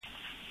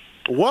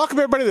Welcome,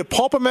 everybody, to the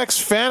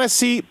Pulpmx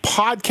Fantasy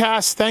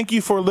podcast. Thank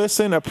you for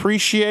listening.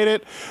 Appreciate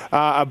it.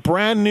 A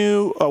brand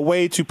new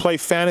way to play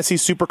fantasy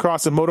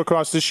supercross and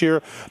motocross this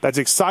year. That's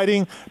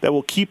exciting. That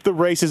will keep the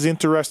races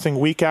interesting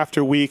week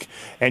after week.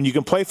 And you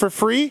can play for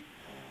free,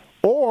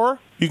 or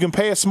you can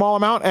pay a small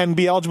amount and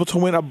be eligible to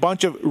win a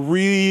bunch of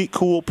really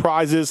cool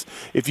prizes.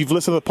 If you've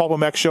listened to the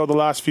Pulpmx show the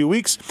last few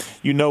weeks,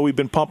 you know we've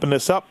been pumping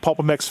this up.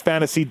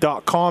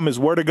 Pulpmxfantasy.com is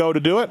where to go to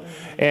do it.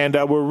 And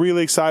we're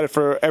really excited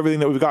for everything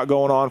that we've got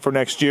going on for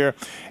next year.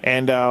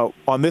 And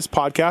on this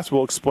podcast,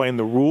 we'll explain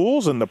the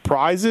rules and the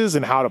prizes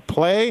and how to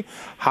play,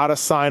 how to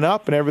sign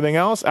up and everything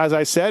else. As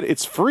I said,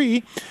 it's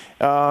free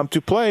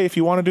to play if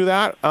you want to do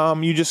that.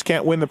 You just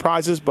can't win the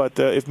prizes. But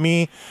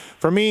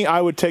for me,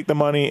 I would take the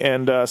money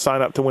and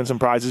sign up to win some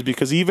prizes,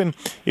 because even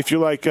if you're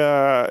like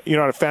you're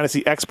not a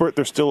fantasy expert,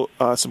 there's still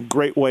some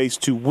great ways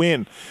to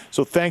win.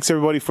 So thanks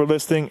everybody for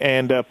listening,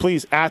 and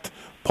please at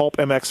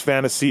Pulpmx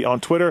Fantasy on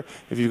Twitter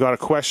if you've got a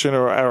question,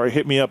 or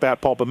hit me up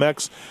at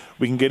Pulpmx.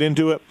 We can get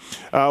into it.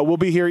 We'll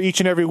be here each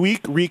and every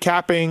week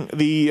recapping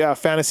the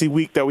fantasy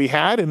week that we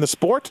had in the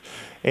sport,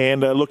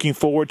 and looking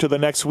forward to the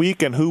next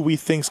week and who we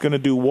think's going to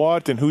do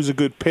what, and who's a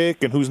good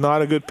pick and who's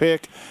not a good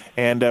pick.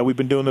 And we've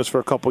been doing this for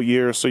a couple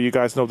years, so you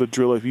guys know the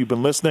drill if you've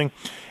been listening.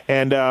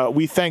 And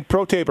we thank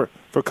ProTaper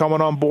for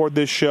coming on board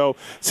this show.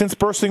 Since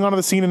bursting onto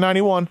the scene in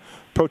 '91,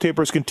 ProTaper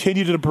has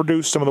continued to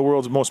produce some of the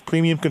world's most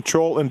premium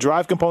control and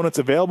drive components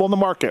available in the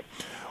market.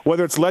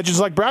 Whether it's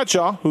legends like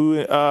Bradshaw,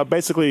 who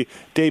basically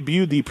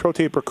debuted the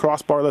ProTaper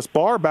crossbarless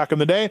bar back in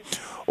the day,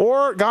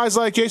 or guys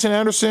like Jason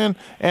Anderson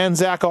and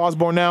Zach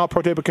Osborne now,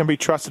 ProTaper can be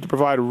trusted to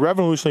provide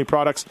revolutionary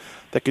products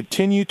that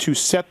continue to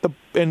set the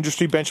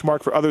industry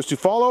benchmark for others to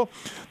follow.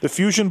 The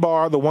Fusion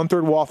Bar, the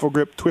 1/3 waffle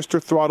grip, twister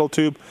throttle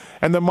tube,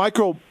 and the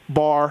Micro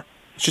Bar,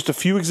 just a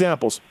few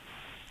examples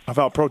of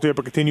how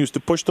ProTaper continues to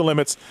push the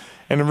limits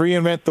and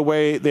reinvent the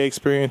way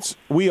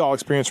we all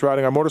experience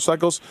riding our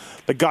motorcycles.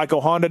 The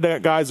Geico Honda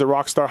guys, the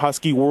Rockstar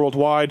Husky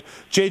worldwide,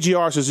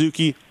 JGR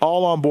Suzuki,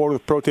 all on board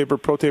with ProTaper,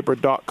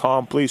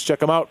 ProTaper.com. Please check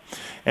them out.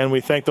 And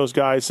we thank those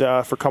guys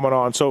for coming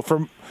on. So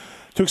to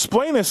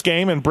explain this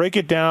game and break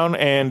it down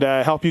and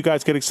help you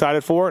guys get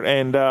excited for it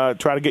and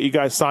try to get you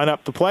guys sign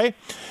up to play,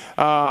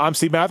 I'm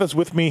Steve Mathis.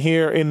 With me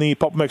here in the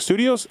Pulpmx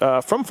studios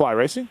from Fly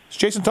Racing, it's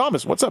Jason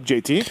Thomas. What's up,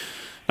 JT?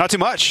 Not too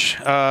much.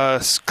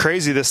 It's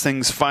crazy this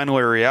thing's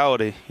finally a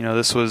reality. You know,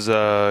 this was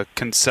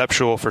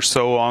conceptual for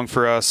so long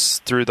for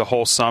us through the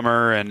whole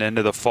summer and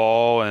into the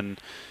fall, and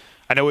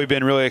I know we've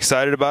been really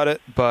excited about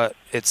it, but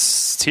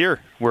it's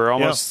here.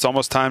 It's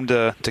almost time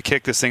to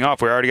kick this thing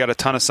off. We already got a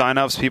ton of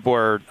signups. People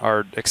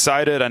are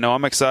excited. I know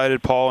I'm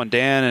excited. Paul and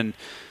Dan and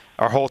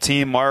our whole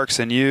team, Marks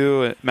and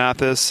you,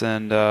 Mathis,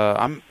 and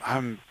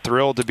I'm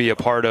thrilled to be a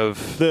part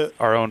of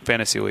our own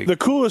fantasy league. The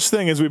coolest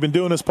thing is we've been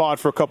doing this pod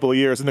for a couple of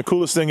years, and the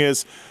coolest thing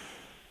is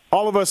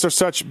all of us are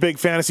such big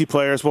fantasy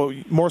players. Well,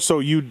 more so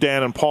you,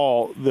 Dan, and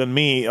Paul than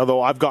me.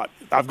 Although I've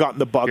gotten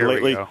the bug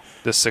lately.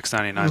 This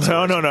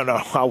 $6.99.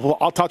 No.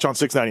 I'll touch on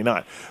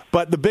 $6.99.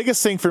 But the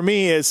biggest thing for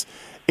me is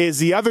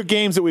the other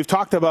games that we've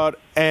talked about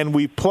and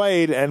we've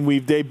played and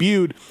we've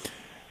debuted.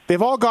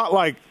 They've all got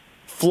like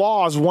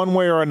flaws one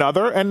way or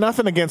another, and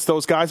nothing against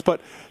those guys,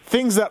 but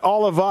things that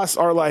all of us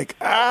are like,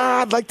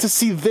 I'd like to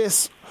see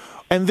this,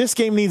 and this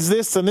game needs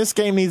this, and this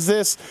game needs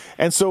this.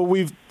 And so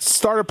we've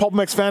started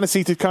Pulpmx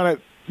Fantasy to kind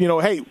of,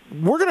 hey,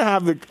 we're going to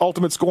have the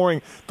ultimate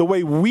scoring the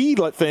way we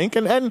think,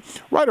 and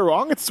right or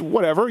wrong, it's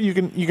whatever. You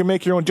can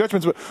make your own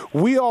judgments, but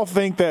we all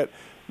think that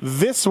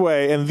this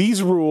way and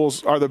these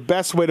rules are the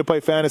best way to play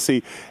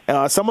fantasy.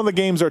 Some of the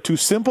games are too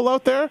simple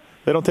out there.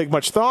 They don't take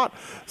much thought.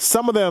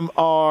 Some of them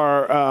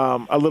are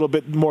a little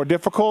bit more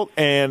difficult,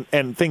 and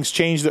things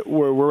change that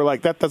we're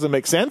like, that doesn't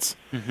make sense.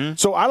 Mm-hmm.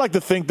 So I like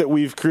to think that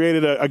we've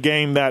created a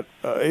game that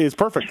is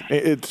perfect,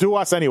 to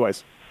us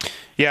anyways.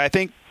 Yeah, I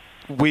think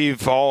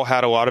we've all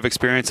had a lot of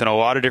experience in a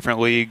lot of different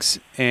leagues,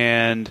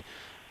 and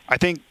I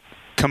think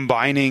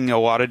combining a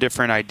lot of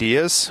different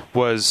ideas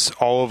was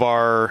all of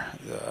our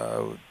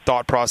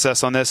thought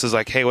process on this. Is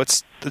like, hey,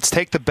 let's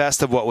take the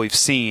best of what we've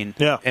seen,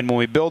 and when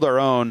we build our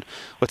own,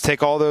 let's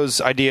take all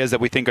those ideas that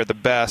we think are the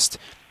best,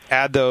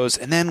 add those,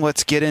 and then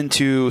let's get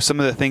into some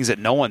of the things that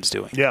no one's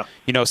doing. Yeah,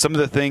 some of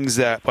the things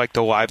that, like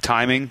the live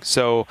timing,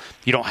 so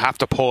you don't have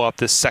to pull up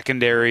this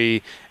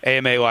secondary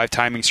AMA live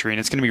timing screen.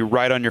 It's going to be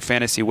right on your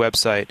fantasy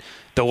website.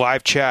 The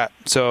live chat.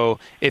 So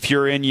if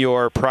you're in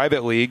your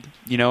private league,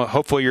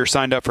 hopefully you're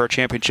signed up for a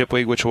championship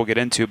league, which we'll get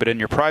into, but in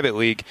your private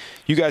league,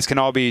 you guys can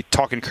all be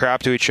talking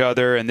crap to each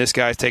other, and this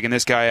guy's taking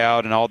this guy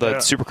out, and all the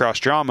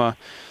Supercross drama.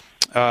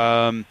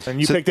 And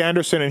you picked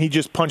Anderson, and he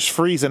just punched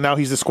Freeze, and now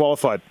he's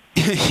disqualified.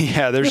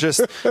 Yeah,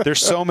 there's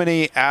so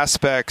many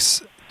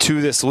aspects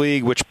to this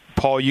league, which,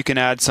 Paul, you can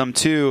add some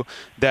too,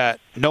 that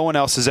no one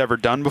else has ever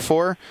done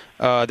before,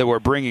 that we're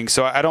bringing.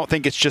 So I don't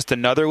think it's just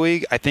another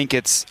league. I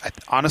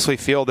honestly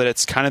feel that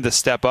it's kind of the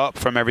step up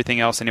from everything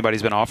else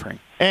anybody's been offering.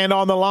 And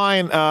on the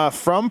line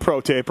from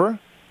ProTaper,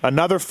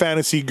 another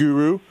fantasy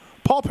guru,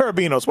 Paul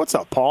Parabinos. What's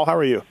up, Paul? How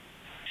are you?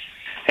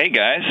 Hey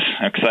guys,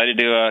 I'm excited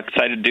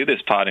to do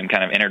this pod and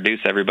kind of introduce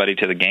everybody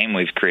to the game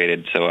we've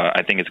created. So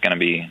I think it's going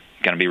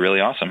to be really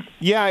awesome.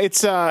 Yeah,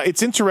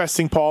 it's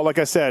interesting, Paul. Like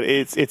I said,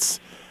 it's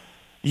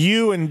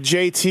you and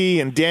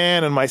JT and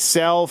Dan and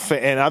myself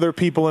and other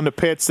people in the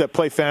pits that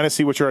play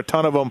fantasy, which are a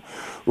ton of them.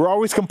 We're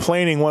always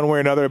complaining one way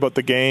or another about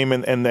the game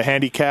and the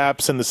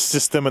handicaps and the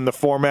system and the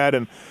format.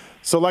 And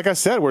so, like I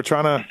said, we're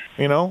trying to,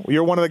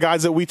 you're one of the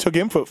guys that we took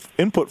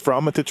input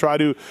from to try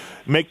to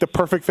make the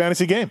perfect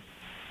fantasy game.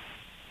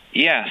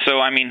 Yeah, so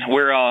I mean,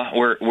 we're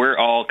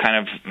all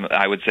kind of,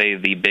 I would say,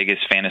 the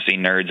biggest fantasy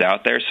nerds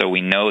out there. So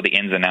we know the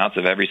ins and outs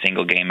of every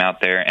single game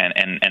out there,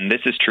 and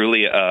this is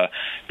truly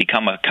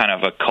become a kind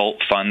of a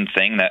cult fun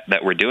thing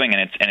that we're doing,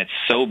 and it's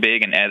so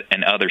big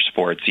in other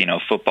sports,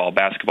 football,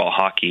 basketball,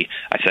 hockey.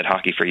 I said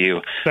hockey for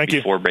you. Thank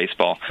before you.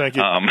 Baseball. Thank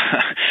you.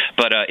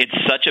 But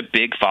it's such a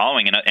big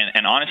following,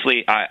 and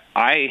honestly,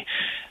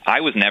 I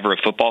was never a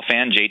football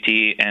fan.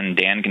 JT and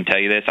Dan can tell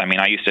you this. I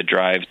mean, I used to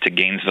drive to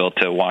Gainesville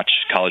to watch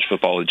college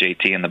football with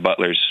JT and the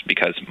Butlers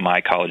because my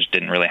college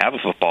didn't really have a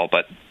football,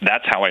 but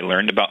that's how I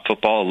learned about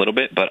football a little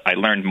bit, but I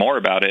learned more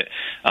about it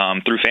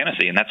through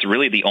fantasy, and that's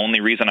really the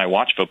only reason I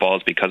watch football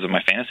is because of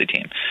my fantasy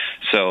team.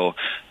 So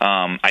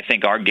I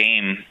think our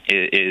game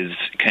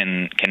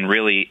can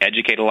really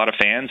educate a lot of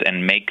fans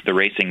and make the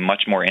racing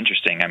much more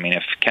interesting. I mean,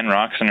 if Ken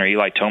Roxon or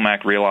Eli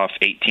Tomac reel off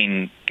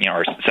 18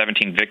 or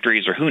 17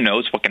 victories, or who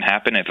knows what can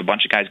happen if a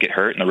bunch of guys get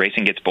hurt and the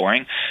racing gets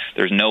boring,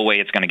 there's no way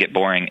it's going to get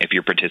boring if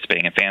you're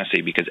participating in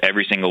fantasy, because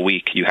every single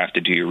week you have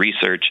to do your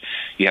research,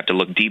 you have to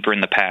look deeper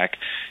in the pack,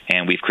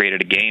 and we've created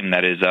a game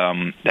that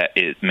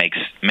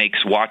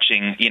makes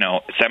watching,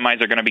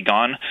 semis are going to be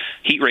gone.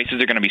 Heat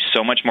races are going to be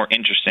so much more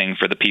interesting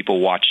for the people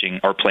watching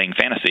or playing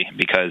fantasy,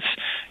 because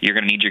you're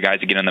going to need your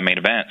guys to get in the main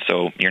event.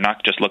 So you're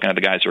not just looking at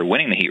the guys who are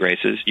winning the heat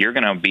races, you're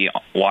going to be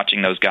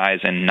watching those guys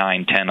in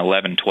 9, 10,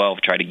 11,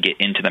 12 try to get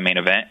into the main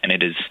event, and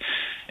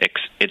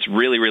it's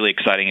really, really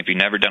exciting. If you've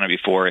never done it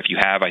before, if you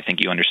have, I think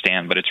you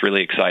understand, but it's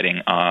really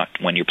exciting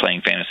when you're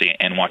playing fantasy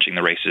and watching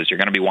the races. You're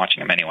going to be watching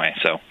them anyway,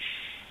 so.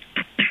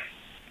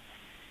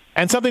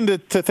 And something to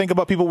think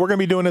about, people, we're going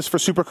to be doing this for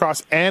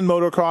Supercross and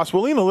Motocross.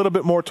 We'll lean a little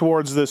bit more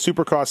towards the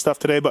Supercross stuff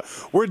today, but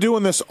we're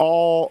doing this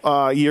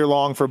all year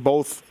long for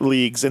both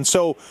leagues. And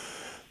so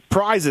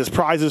prizes.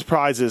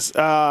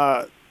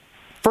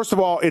 First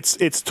of all, it's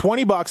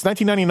 $20,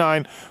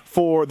 $19.99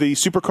 for the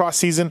Supercross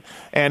season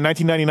and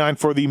 $19.99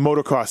 for the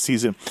Motocross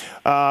season,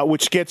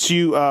 which gets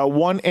you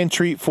one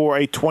entry for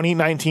a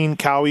 2019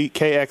 Cowie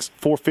KX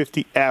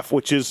 450F,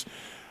 which is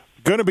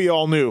going to be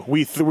all new.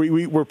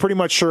 We're pretty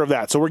much sure of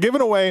that. So we're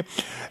giving away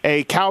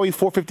a Cowie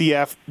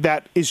 450F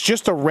that is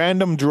just a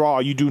random draw.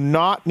 You do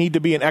not need to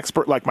be an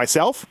expert like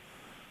myself.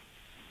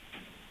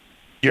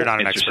 You're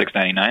not an expert.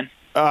 $6.99.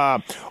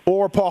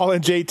 Or Paul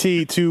and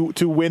JT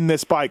to win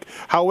this bike.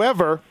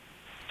 However,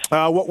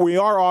 what we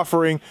are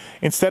offering,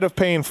 instead of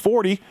paying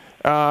 $40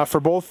 for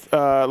both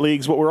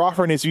leagues, what we're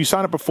offering is, you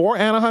sign up before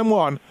Anaheim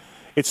 1,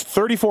 it's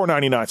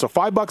 $34.99, so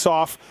 $5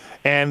 off,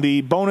 and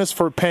the bonus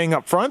for paying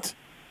up front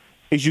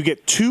is you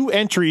get 2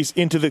 entries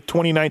into the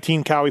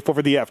 2019 Cowie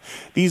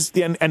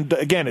 450F. And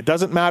again, it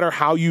doesn't matter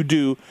how you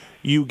do,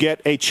 you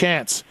get a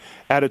chance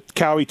at a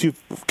Cowie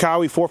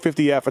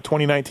 450F, a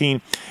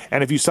 2019.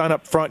 And if you sign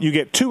up front, you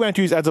get 2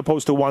 entries as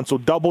opposed to 1, so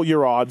double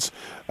your odds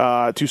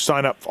to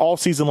sign up all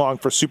season long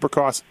for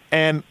Supercross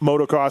and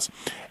Motocross.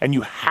 And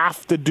you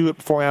have to do it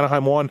before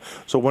Anaheim 1.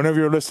 So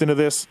whenever you're listening to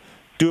this,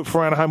 do it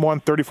before Anaheim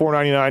 1,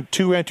 $34.99.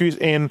 2 entries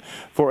in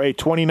for a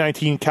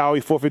 2019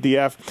 Cowie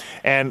 450F.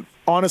 And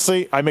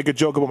honestly, I make a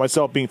joke about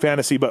myself being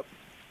fantasy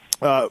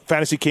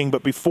king,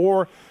 but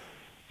before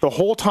the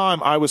whole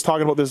time I was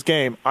talking about this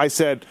game, I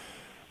said,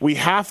 we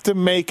have to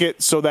make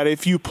it so that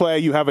if you play,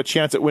 you have a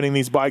chance at winning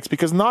these bikes,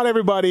 because not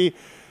everybody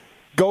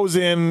goes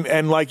in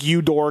and, like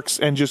you dorks,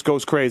 and just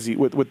goes crazy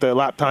with the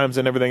lap times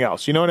and everything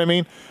else. You know what I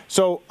mean?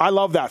 So I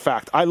love that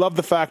fact. I love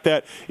the fact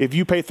that if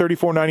you pay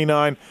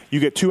 $34.99,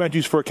 you get 2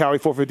 entries for a Cowie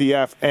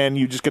 450F, and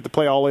you just get to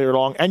play all year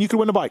long, and you can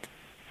win a bike.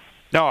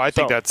 No, I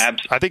think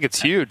I think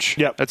it's huge.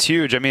 Yep. That's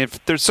huge. I mean,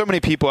 there's so many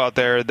people out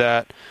there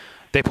that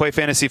they play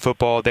fantasy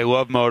football, they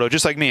love moto,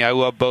 just like me. I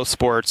love both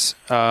sports.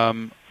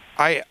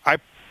 I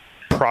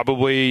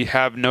probably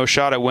have no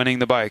shot at winning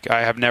the bike.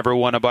 I have never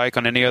won a bike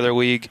on any other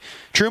league.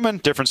 Truman,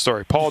 different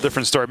story. Paul,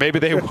 different story. Maybe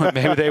they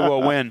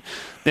will win.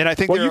 And I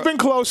think you've been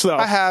close, though.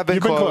 I have been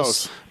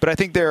close. But I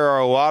think there are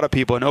a lot of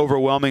people, an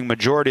overwhelming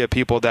majority of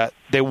people, that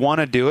they want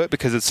to do it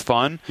because it's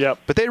fun. Yep.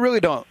 But they really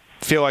don't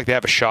feel like they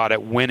have a shot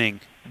at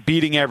winning,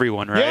 beating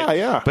everyone, right?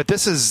 Yeah. But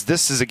this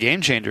is a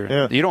game changer.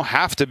 Yeah. You don't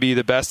have to be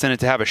the best in it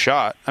to have a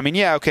shot. I mean,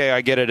 yeah, okay,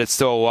 I get it. It's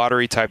still a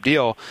lottery type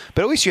deal,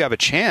 but at least you have a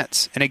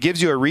chance, and it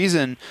gives you a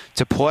reason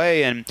to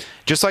play. And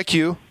just like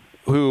you,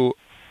 who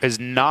is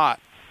not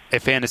a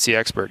fantasy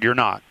expert, you're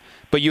not.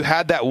 But you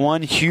had that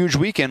one huge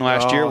weekend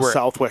last year where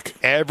Southwick,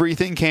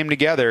 everything came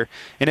together.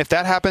 And if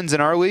that happens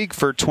in our league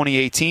for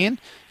 2018,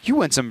 you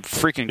win some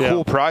freaking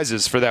cool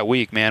prizes for that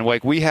week, man.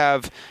 Like we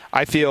have,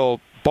 I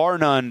feel, bar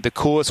none, the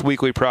coolest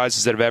weekly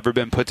prizes that have ever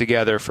been put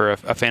together for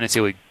a fantasy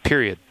league,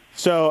 period.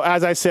 So,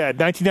 as I said,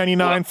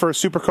 $19.99 for a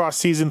Supercross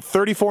season,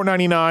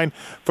 $34.99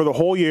 for the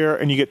whole year,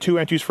 and you get 2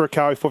 entries for a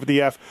Cowie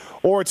 450F,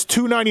 or it's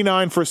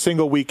 $2.99 for a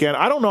single weekend.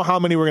 I don't know how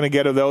many we're going to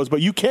get of those, but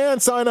you can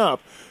sign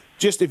up.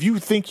 Just if you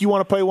think you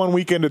want to play one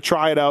weekend to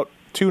try it out,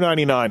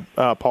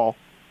 $2.99, Paul.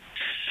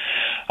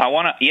 I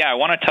want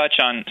to touch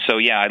on. So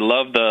I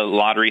love the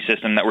lottery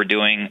system that we're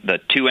doing. The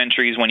 2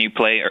 entries when you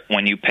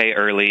pay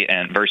early,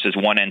 and versus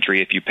 1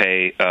 entry if you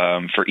pay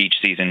for each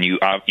season.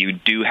 You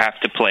do have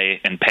to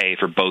play and pay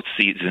for both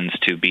seasons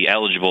to be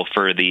eligible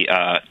for the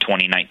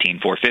 2019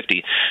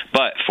 450.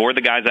 But for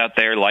the guys out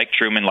there like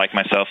Truman, like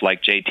myself,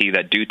 like JT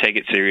that do take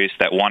it serious,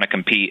 that want to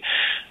compete,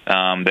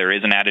 there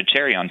is an added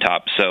cherry on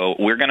top. So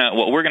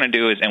what we're gonna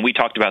do is, and we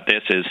talked about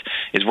this, is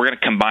we're gonna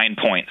combine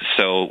points.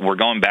 So we're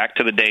going back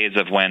to the days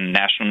of when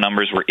national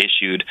numbers were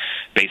issued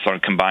based on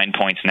combined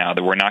points now,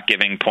 that we're not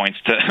giving points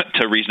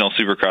to regional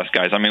Supercross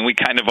guys. I mean, we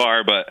kind of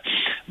are, but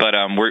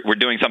we're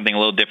doing something a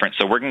little different.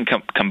 So we're going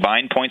to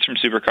combine points from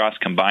Supercross,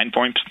 combine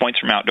points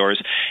from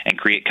outdoors, and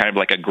create kind of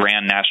like a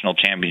grand national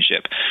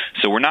championship.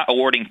 So we're not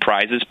awarding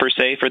prizes per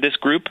se for this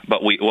group,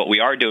 but what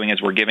we are doing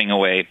is we're giving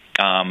away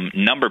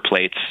number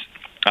plates,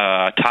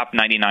 top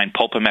 99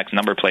 Pulpmx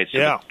number plates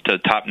to the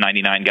top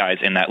 99 guys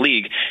in that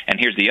league. And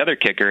here's the other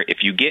kicker: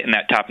 if you get in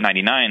that top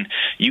 99,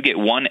 you get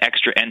 1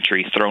 extra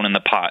entry thrown in the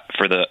pot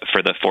for the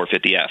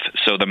 450F.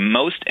 So the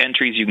most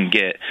entries you can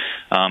get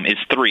is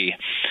 3,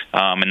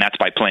 and that's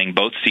by playing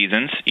both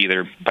seasons,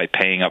 either by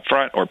paying up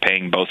front or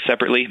paying both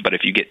separately. But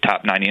if you get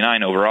top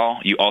 99 overall,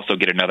 you also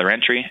get another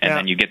entry, and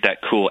then you get that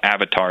cool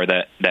avatar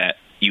that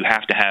you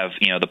have to have.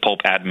 The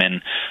Pulp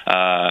admin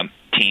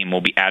team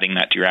will be adding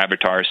that to your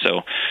avatar,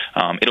 so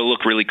it'll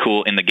look really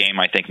cool in the game.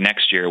 I think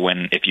next year,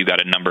 if you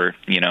got a number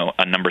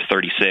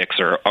 36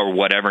 or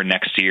whatever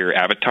next to your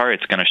avatar,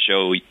 it's going to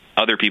show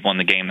other people in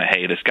the game that,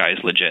 hey, this guy is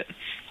legit.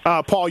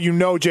 Paul,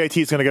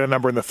 JT is going to get a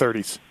number in the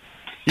 30s.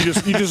 You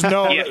just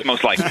know. Yes,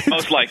 most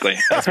likely.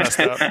 That's messed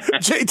up.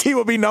 JT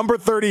will be number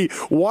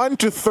 31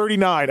 to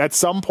 39 at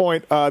some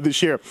point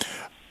this year.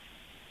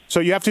 So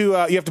you have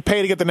to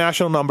pay to get the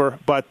national number,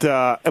 but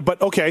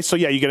okay. So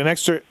you get an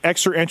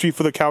extra entry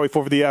for the Cowie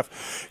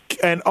 450F,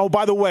 and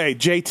by the way,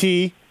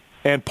 JT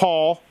and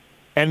Paul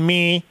and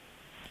me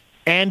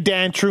and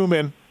Dan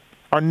Truman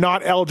are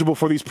not eligible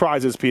for these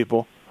prizes,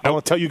 people. I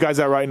want to tell you guys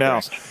that right now.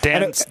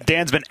 Dan's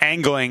been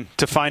angling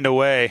to find a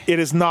way. It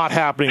is not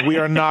happening. We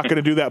are not going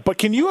to do that. But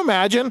can you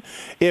imagine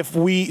if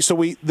you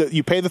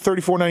pay the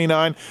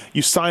 $34.99,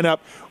 you sign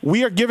up.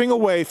 We are giving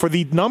away for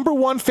the number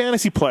 1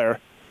 fantasy player.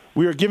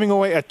 We are giving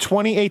away a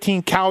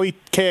 2018 Cowie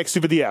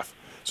KX250F.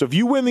 So if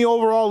you win the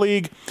overall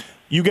league,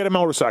 you get a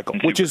motorcycle,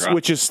 which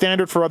is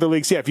standard for other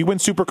leagues. Yeah, if you win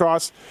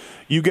Supercross,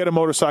 you get a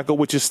motorcycle,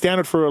 which is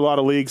standard for a lot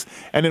of leagues.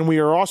 And then we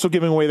are also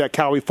giving away that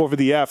Cowie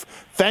 450F.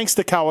 Thanks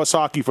to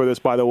Kawasaki for this,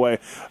 by the way.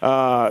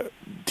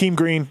 Team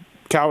Green,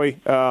 Cowie,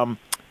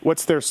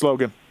 what's their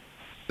slogan?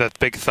 That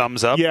big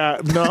thumbs up? Yeah,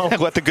 no.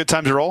 Let the good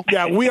times roll?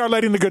 Yeah, we are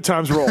letting the good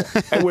times roll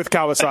with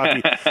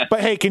Kawasaki. But,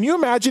 hey, can you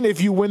imagine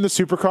if you win the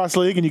Supercross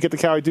League and you get the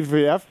Cowie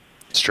 250F?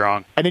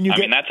 Strong. And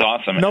then that's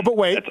awesome. No, but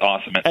wait. That's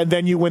awesome. And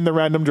then you win the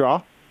random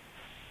draw?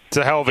 It's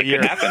a hell of a year.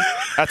 It could happen.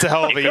 That's a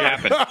hell of a year.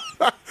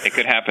 It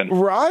could happen.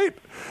 Right?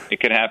 It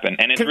could happen.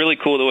 And it's really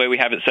cool the way we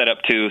have it set up,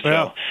 too.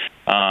 So,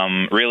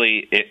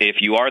 really,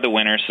 if you are the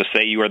winner, so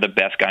say you are the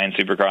best guy in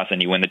Supercross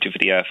and you win the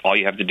 250F, all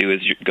you have to do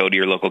is go to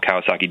your local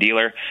Kawasaki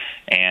dealer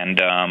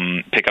and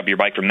pick up your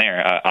bike from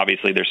there.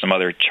 Obviously, there's some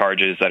other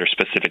charges that are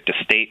specific to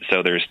state,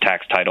 so there's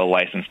tax, title,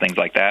 license, things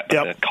like that.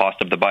 But the cost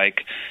of the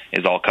bike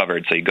is all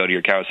covered. So you go to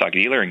your Kawasaki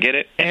dealer and get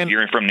it. And if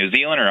you're from New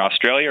Zealand or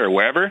Australia or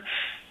wherever,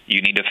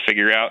 you need to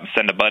figure out and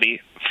send a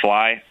buddy,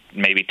 fly,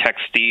 maybe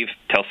text Steve,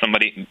 tell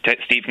somebody,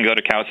 Steve can go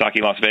to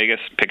Kawasaki Las Vegas,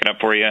 pick it up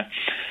for you.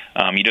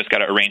 You just got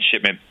to arrange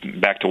shipment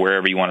back to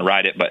wherever you want to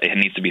ride it, but it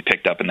needs to be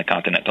picked up in the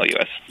continental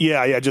U.S.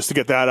 Yeah, just to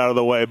get that out of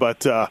the way. But,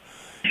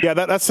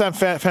 that's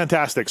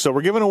fantastic. So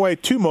we're giving away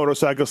 2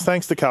 motorcycles,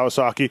 thanks to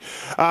Kawasaki.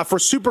 For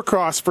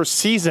Supercross, for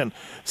season,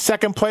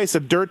 second place, a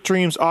Dirt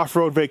Dreams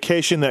off-road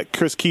vacation that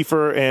Chris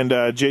Kiefer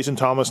and Jason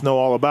Thomas know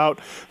all about.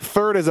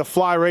 Third is a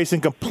Fly Racing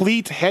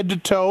complete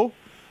head-to-toe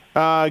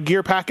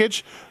gear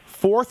package.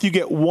 Fourth, you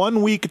get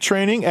 1 week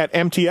training at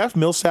MTF,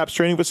 Millsaps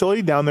Training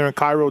Facility, down there in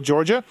Cairo,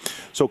 Georgia.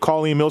 So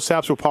Colleen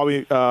Millsaps will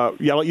probably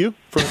yell at you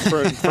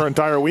for an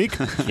entire week.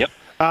 Yep.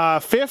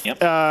 Fifth,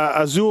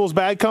 Azul's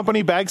Bag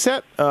Company bag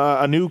set,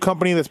 a new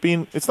company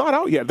it's not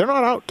out yet. They're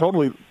not out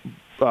totally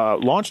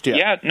launched yet.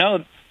 Yeah,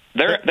 no.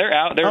 They're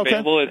out. They're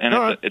available,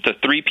 and it's a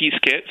 3-piece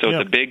kit, so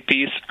it's a big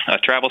piece, a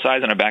travel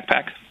size, and a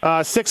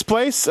backpack. Sixth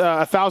place,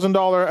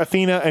 $1,000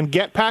 Athena and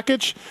Get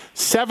package.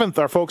 Seventh,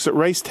 our folks at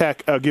Race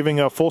Tech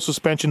giving a full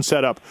suspension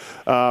setup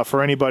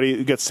for anybody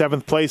who gets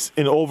 7th place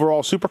in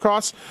overall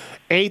Supercross.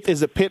 Eighth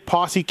is a Pit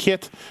Posse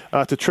kit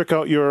to trick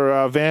out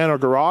your van or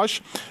garage.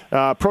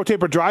 Pro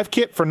Taper Drive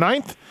kit for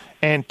 9th.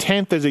 And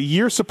 10th is a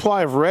year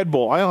supply of Red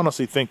Bull. I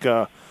honestly think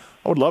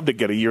I would love to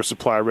get a year's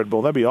supply of Red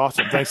Bull. That'd be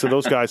awesome. Thanks to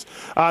those guys.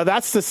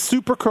 That's the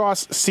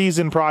Supercross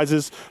season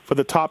prizes for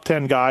the top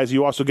 10 guys.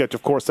 You also get,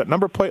 of course, that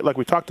number plate like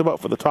we talked about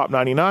for the top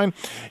 99.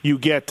 You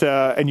get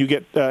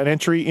an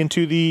entry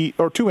into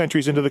two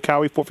entries into the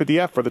Cowie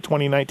 450F for the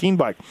 2019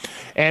 bike.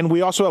 And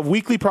we also have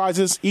weekly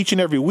prizes each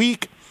and every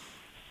week.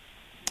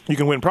 You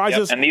can win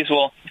prizes. Yep, and these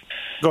will...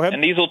 Go ahead.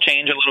 And these will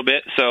change a little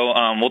bit. So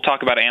we'll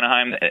talk about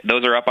Anaheim.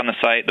 Those are up on the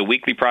site. The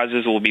weekly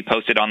prizes will be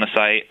posted on the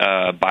site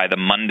by the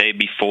Monday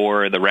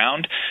before the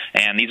round.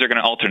 And these are going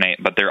to alternate,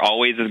 but there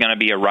always is going to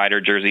be a rider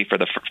jersey for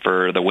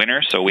the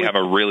winner. So we have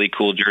a really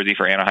cool jersey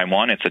for Anaheim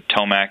 1. It's a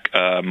Tomac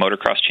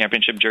Motocross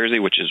Championship jersey,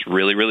 which is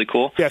really, really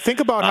cool. Yeah, think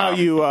about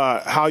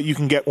how you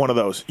can get one of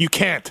those. You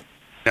can't.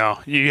 No,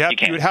 you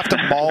would have to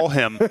maul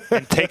him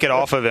and take it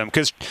off of him,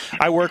 because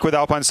I work with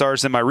Alpine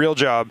Stars in my real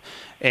job,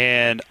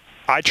 and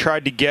I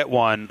tried to get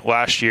one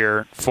last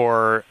year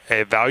for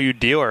a valued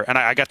dealer, and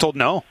I got told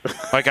no.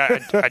 Like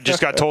I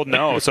just got told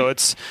no. So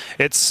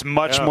it's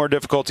much more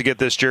difficult to get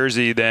this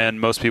jersey than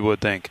most people would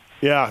think.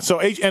 Yeah,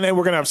 so and then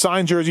we're going to have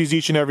signed jerseys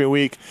each and every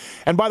week.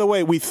 And by the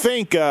way, we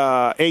think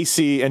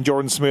AC and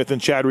Jordan Smith and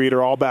Chad Reed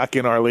are all back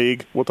in our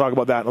league. We'll talk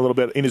about that in a little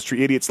bit,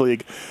 Industry Idiots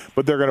League,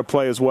 but they're going to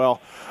play as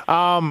well.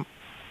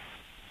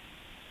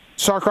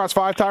 Starcross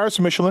 5 tires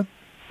from Michelin,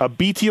 a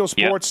BTO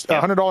Sports,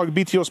 $100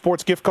 BTO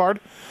Sports gift card.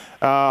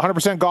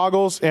 100%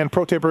 goggles and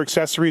Pro Taper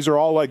accessories are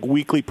all like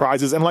weekly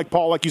prizes. And like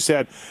Paul, like you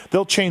said,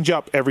 they'll change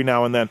up every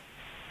now and then.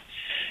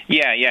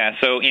 Yeah.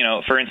 So,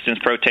 for instance,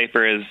 Pro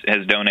Taper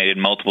has donated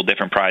multiple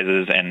different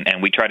prizes,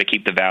 and we try to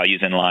keep the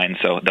values in line.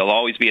 So there'll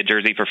always be a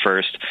jersey for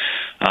first.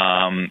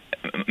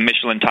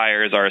 Michelin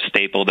tires are a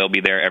staple. They'll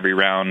be there every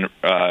round.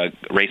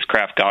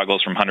 Racecraft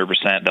goggles from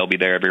 100%, they'll be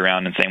there every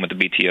round, and same with the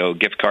BTO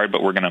gift card,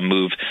 but we're going to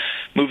move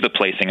the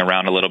placing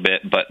around a little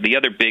bit. But the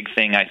other big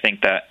thing, I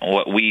think that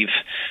what we've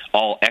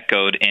all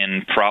echoed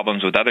in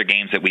problems with other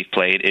games that we've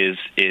played is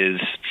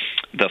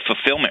the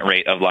fulfillment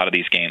rate of a lot of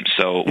these games.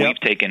 So we've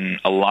taken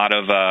a lot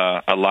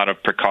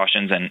of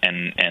precautions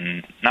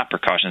and not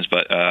precautions,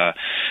 but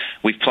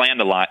we've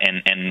planned a lot,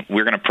 and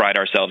we're going to pride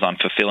ourselves on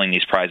fulfilling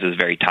these prizes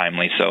very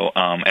timely. So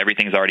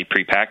everything's already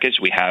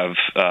prepackaged. We have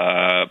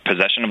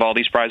possession of all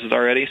these prizes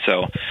already.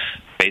 So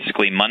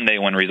basically Monday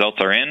when results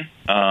are in,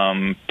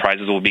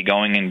 prizes will be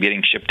going and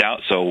getting shipped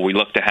out. So we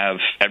look to have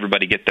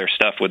everybody get their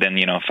stuff within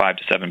 5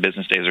 to 7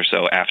 business days or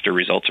so after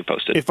results are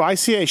posted. If I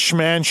see a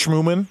Schman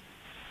Schmooman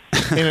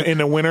in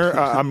the winter,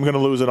 I'm going to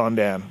lose it on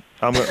Dan.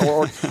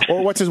 Or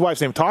what's his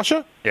wife's name?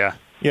 Tasha? Yeah.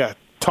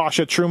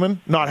 Tasha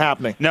Truman, not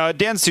happening. No,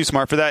 Dan's too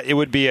smart for that. It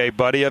would be a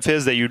buddy of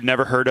his that you'd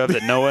never heard of,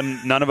 that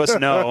none of us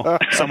know.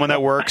 Someone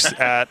that works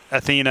at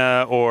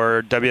Athena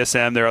or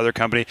WSM, their other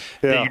company,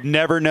 that you'd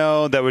never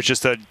know, that was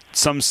just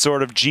some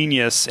sort of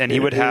genius, and he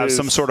would have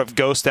some sort of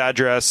ghost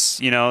address.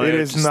 It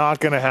is not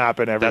going to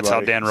happen, everybody. That's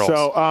how Dan rolls.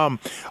 So,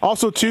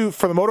 also, too,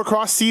 for the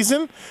motocross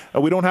season,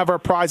 we don't have our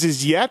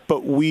prizes yet,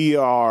 but we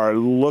are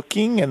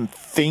looking and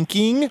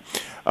thinking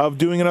of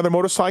doing another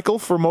motorcycle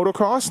for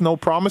motocross. No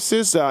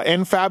promises.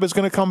 NFAB is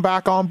going to come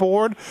back on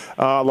board.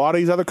 A lot of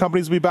these other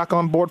companies will be back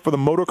on board for the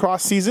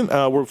motocross season.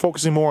 We're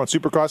focusing more on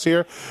supercross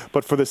here,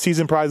 but for the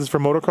season prizes for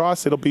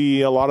motocross, it'll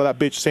be a lot of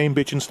that same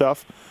bitchin'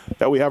 stuff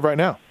that we have right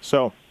now.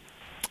 So,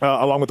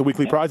 along with the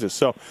weekly prizes.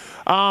 So,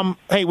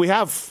 hey, we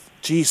have,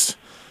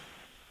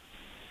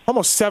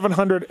 almost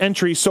 700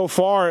 entries so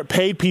far,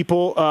 paid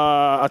people,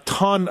 a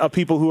ton of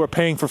people who are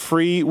paying for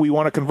free. We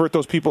want to convert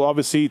those people,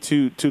 obviously,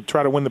 to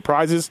try to win the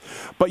prizes.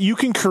 But you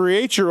can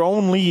create your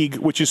own league,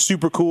 which is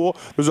super cool.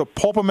 There's a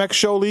Pulpmx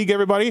Show League,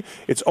 everybody.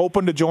 It's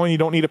open to join. You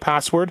don't need a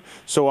password.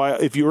 So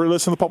if you're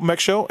listening to the Pulpmx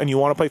Show and you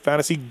want to play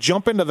fantasy,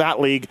 jump into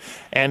that league,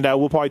 and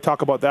we'll probably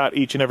talk about that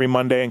each and every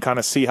Monday and kind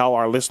of see how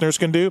our listeners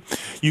can do.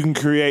 You can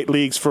create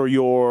leagues for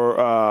your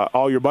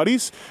all your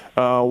buddies,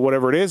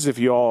 whatever it is. If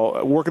you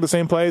all work at the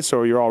same place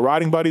or you're all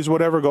riding buddies,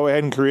 whatever, go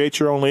ahead and create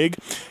your own league,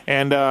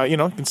 and you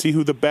can see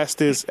who the best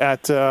is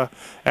at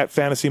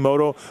Fantasy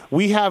Moto.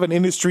 We have an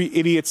Industry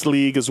Idiots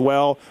League as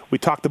well. We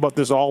talked about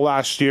this all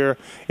last year.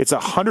 It's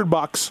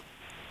 $100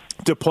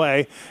 to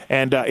play,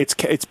 and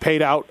it's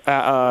paid out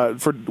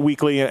for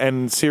weekly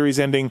and series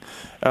ending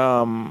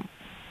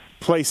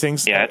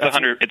placings. Yeah, it's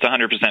 100%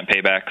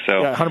 payback.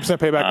 So yeah, 100%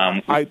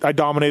 payback. I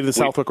dominated the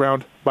Southwick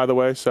round, by the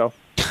way. So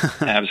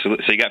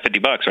absolutely. So you got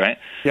 $50, right?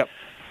 Yep.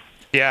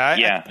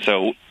 Yeah.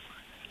 So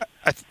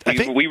I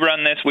think we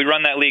run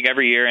that league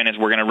every year, and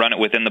we're going to run it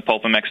within the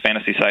Pulpmx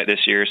Fantasy site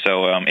this year.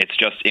 So it's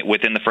just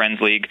within the Friends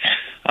League.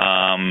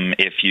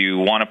 If you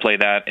want to play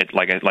that,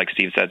 like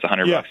Steve said, it's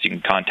 $100. You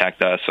can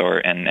contact us,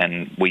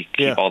 and we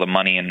keep all the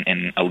money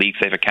in a league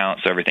safe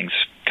account, so everything's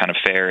kind of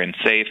fair and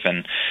safe,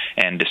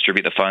 and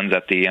distribute the funds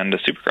at the end of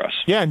Supercross.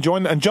 Yeah, and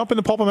jump in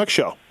the Pulpmx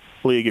Show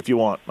League if you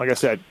want. Like I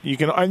said, you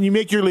can, and you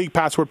make your league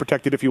password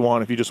protected if you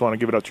want. If you just want to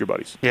give it out to your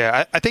buddies.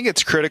 Yeah, I think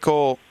it's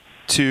critical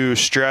to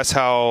stress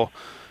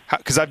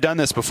because I've done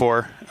this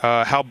before,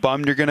 how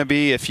bummed you're going to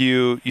be if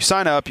you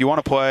sign up, you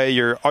want to play,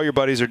 all your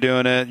buddies are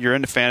doing it, you're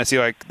into fantasy,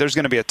 like there's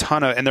going to be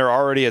and there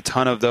are already a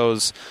ton of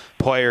those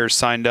players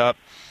signed up.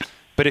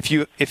 But if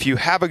you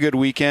have a good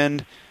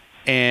weekend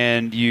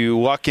and you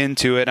luck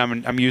into it.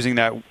 I'm using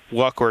that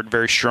luck word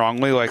very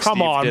strongly, like Come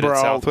Steve on, did bro.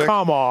 at Southwick.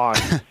 Come on.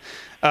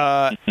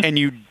 And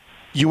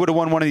you would have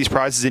won one of these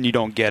prizes and you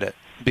don't get it,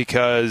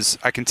 because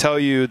I can tell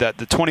you that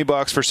the $20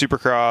 for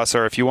Supercross,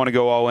 or if you want to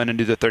go all in and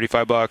do the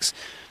 $35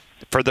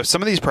 for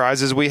some of these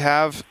prizes we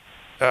have,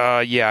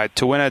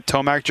 to win a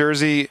Tomac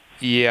jersey,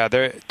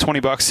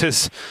 $20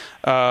 is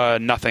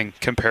nothing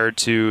compared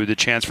to the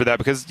chance for that,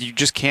 because you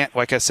just can't,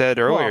 like I said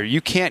earlier, you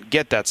can't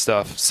get that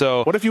stuff.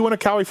 So what if you win a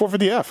Cowie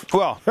 450F?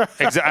 Well,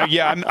 exactly.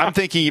 Yeah, I'm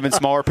thinking even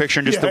smaller picture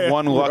and just the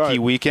one lucky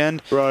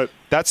weekend. Right.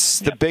 That's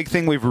the big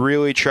thing we've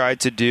really tried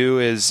to do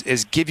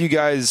is give you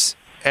guys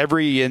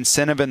every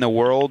incentive in the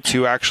world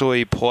to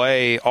actually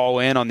play all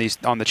in on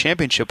the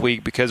championship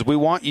league, because we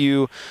want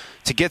you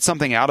to get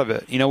something out of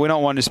it. We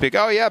don't want to speak,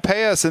 oh yeah,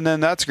 pay us, and then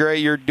that's great,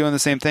 you're doing the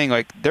same thing.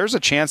 Like, there's a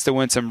chance to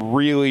win some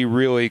really,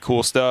 really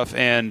cool stuff,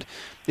 and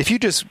if you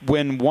just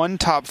win one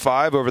top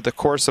 5 over the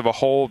course of a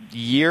whole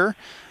year,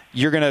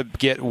 you're going to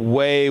get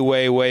way,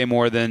 way, way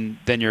more than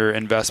your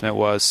investment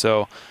was.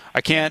 So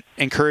I can't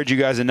encourage you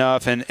guys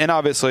enough, and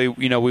obviously,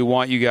 we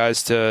want you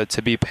guys to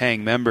be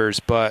paying members,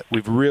 but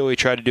we've really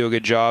tried to do a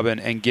good job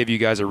and give you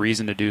guys a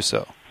reason to do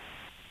so.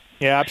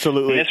 Yeah,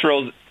 absolutely. And this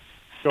rolls.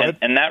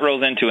 And that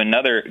rolls into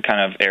another kind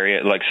of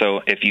area. Like,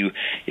 so if you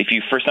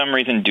for some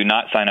reason do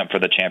not sign up for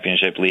the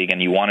championship league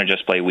and you want to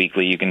just play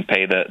weekly, you can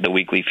pay the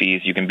weekly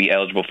fees. You can be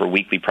eligible for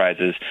weekly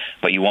prizes,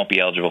 but you won't be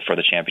eligible for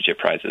the championship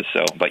prizes.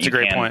 So, but you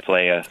can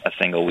play a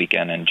single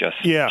weekend and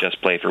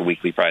just play for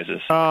weekly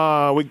prizes.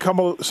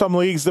 Some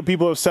leagues that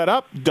people have set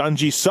up.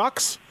 Dungy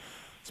sucks.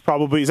 Is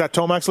that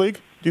Tomac's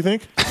league? Do you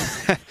think?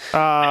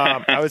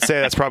 I would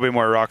say that's probably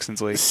more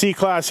Roxon's league.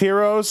 C-Class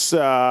Heroes, 2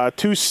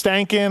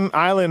 Stankin,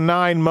 Island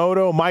 9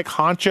 Moto, Mike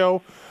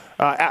Honcho.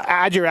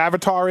 Add your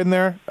avatar in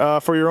there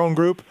for your own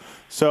group.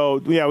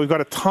 So, yeah, we've got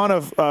a ton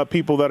of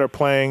people that are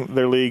playing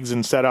their leagues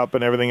and set up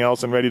and everything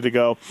else and ready to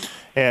go.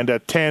 And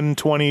 10,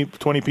 20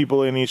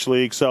 people in each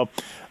league. So,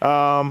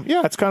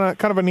 it's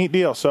kind of a neat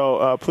deal.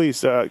 So,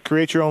 please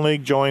create your own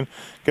league, join,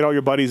 get all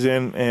your buddies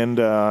in, and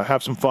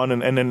have some fun.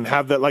 And then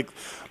have that, like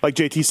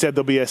JT said,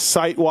 there'll be a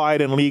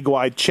site-wide and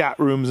league-wide chat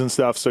rooms and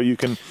stuff so you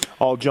can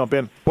all jump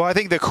in. Well, I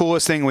think the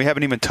coolest thing we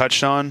haven't even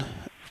touched on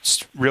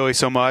really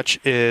so much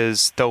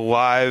is the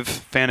live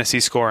fantasy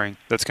scoring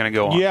that's going to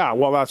go on. Yeah,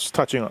 well, that's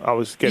touching. I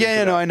was getting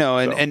to that. I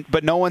know.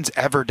 But no one's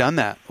ever done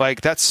that.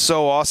 Like, that's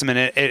so awesome. And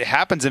it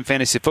happens in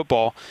fantasy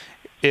football.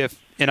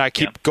 And I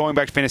keep going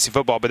back to fantasy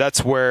football, but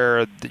that's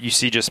where you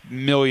see just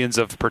millions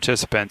of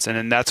participants.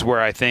 And that's where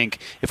I think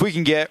if we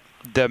can get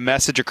the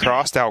message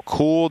across to how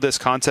cool this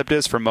concept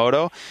is for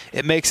Moto,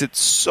 it makes it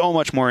so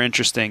much more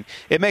interesting.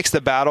 It makes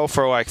the battle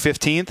for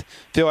 15th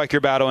feel like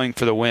you're battling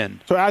for the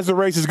win. So as the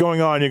race is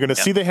going on, you're going to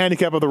see the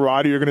handicap of the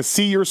rider, you're going to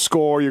see your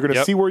score, you're going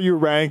to see where you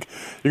rank,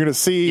 you're going to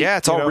see... Yeah,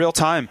 it's all real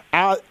time.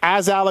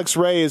 As Alex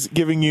Ray is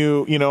giving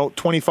you,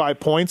 25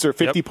 points or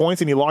 50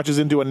 points and he launches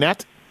into a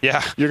net, you're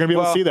going to be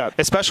able to see that.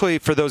 Especially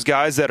for those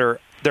guys that are...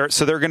 they're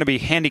going to be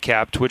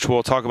handicapped, which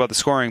we'll talk about the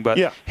scoring, but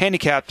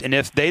handicapped, and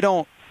if they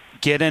don't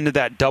get into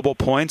that double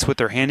points with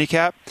their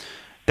handicap,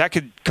 that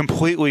could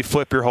completely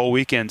flip your whole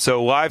weekend.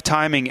 So live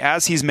timing,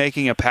 as he's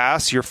making a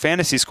pass, your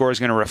fantasy score is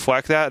going to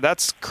reflect that.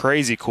 That's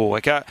crazy cool.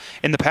 Like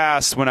in the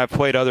past, when I've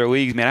played other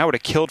leagues, man, I would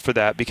have killed for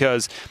that,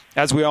 because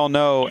as we all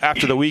know,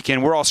 after the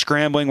weekend, we're all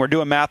scrambling. We're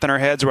doing math in our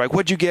heads. We're like,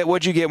 what'd you get?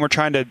 And we're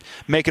trying to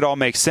make it all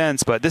make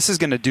sense. But this is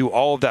going to do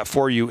all of that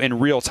for you in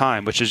real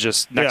time, which is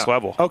just next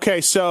level.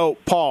 Okay, so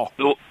Paul,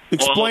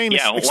 explain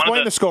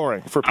the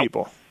scoring for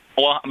people.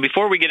 Well,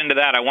 before we get into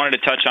that, I wanted to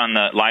touch on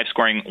the live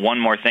scoring one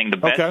more thing. The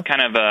best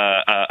kind of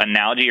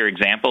analogy or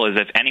example is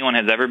if anyone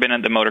has ever been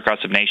at the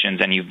Motocross of Nations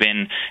and you've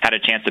had a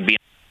chance to be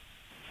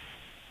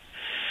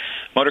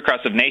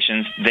Motocross of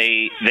Nations,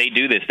 they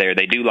do this there.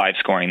 They do live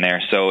scoring there.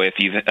 So if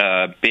you've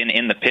been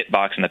in the pit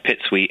box in the pit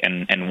suite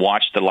and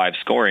watched the live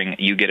scoring,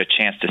 you get a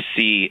chance to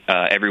see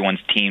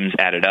everyone's teams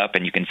added up,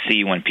 and you can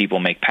see when people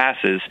make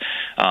passes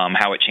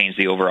how it changed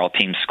the overall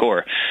team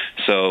score.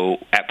 So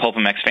at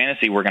Pulpmx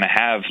Fantasy, we're going to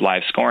have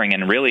live scoring,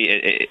 and really,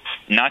 it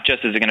not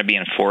just is it going to be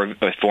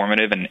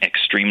informative and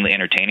extremely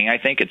entertaining, I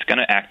think it's going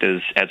to act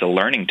as a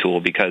learning tool,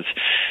 because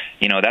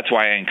that's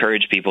why I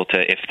encourage people to,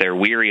 if they're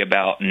weary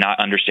about not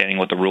understanding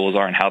what the rules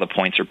are and how the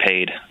points are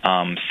paid,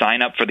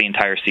 sign up for the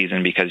entire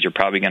season, because you're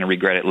probably going to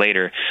regret it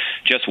later.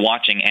 Just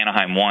watching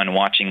Anaheim 1,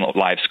 watching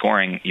live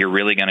scoring, you're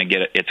really going to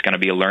get it. It's going to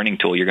be a learning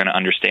tool. You're going to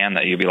understand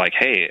that. You'll be like,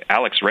 hey,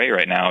 Alex Ray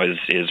right now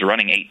is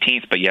running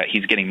 18th, but yet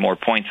he's getting more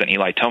points than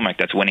Eli Tomac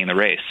that's winning the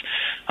race.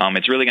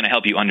 It's really going to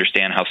help you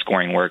understand how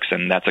scoring works,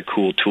 and that's a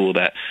cool tool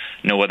that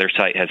no other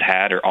site has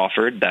had or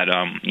offered, that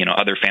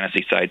other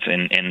fantasy sites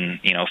in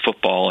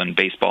football and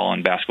baseball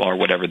and basketball or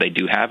whatever they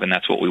do have, and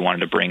that's what we wanted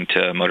to bring to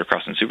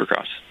motocross and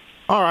supercross.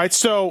 All right,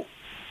 so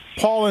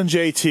Paul and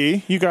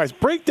JT, you guys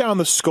break down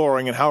the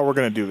scoring and how we're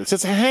going to do this.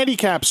 It's a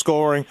handicap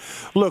scoring.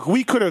 Look,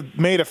 we could have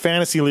made a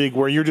fantasy league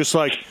where you're just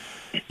like,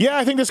 yeah,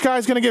 I think this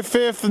guy's going to get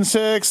 5th and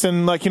 6th,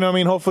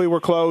 and hopefully we're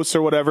close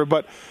or whatever.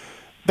 But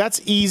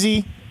that's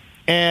easy.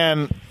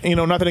 And,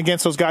 nothing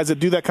against those guys that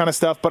do that kind of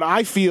stuff, but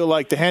I feel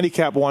like the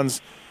handicap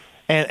ones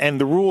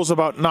and the rules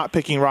about not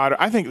picking rider,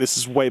 I think this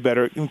is way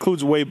better. It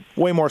includes way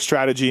more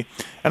strategy,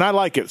 and I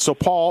like it. So,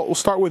 Paul, we'll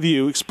start with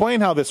you.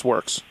 Explain how this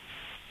works.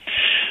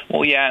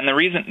 Well, yeah, and the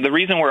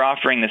reason we're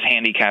offering this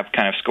handicap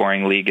kind of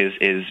scoring league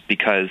is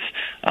because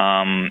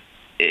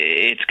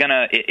it's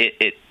gonna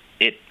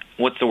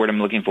what's the word I'm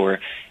looking for?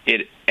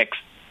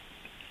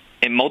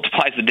 It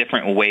multiplies the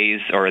different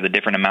ways or the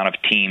different amount of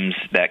teams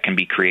that can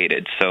be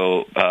created.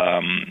 So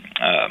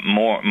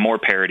more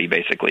parity,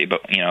 basically.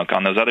 But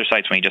on those other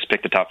sites, when you just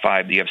pick the top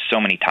 5, you have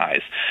so many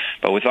ties.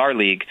 But with our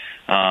league,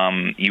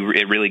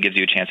 it really gives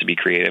you a chance to be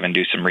creative and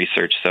do some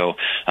research. So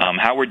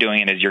how we're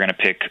doing it is you're going to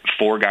pick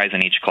 4 guys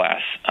in each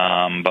class.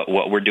 But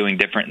what we're doing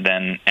different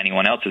than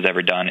anyone else has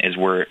ever done is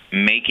we're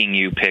making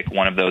you pick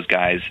one of those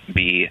guys.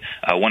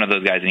 One of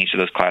those guys in each of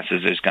those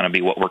classes is going to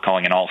be what we're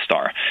calling an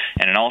all-star.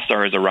 And an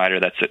all-star is a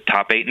rider that's at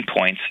top 8 in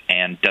points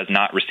and does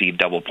not receive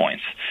double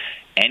points.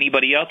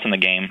 Anybody else in the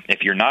game,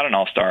 if you're not an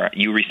all-star,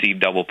 you receive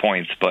double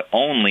points, but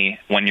only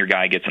when your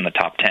guy gets in the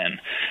top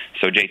 10.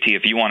 So, JT,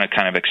 if you want to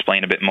kind of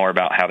explain a bit more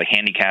about how the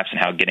handicaps and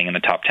how getting in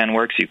the top 10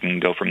 works, you can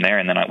go from there,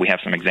 and then we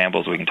have some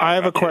examples we can talk about. I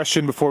have a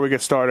question before we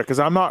get started, because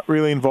I'm not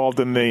really involved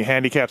in the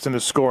handicaps and the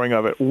scoring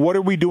of it. What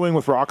are we doing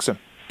with Roxon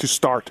to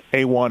start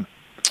A1?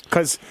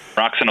 Because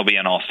Roxon will be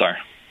an all-star.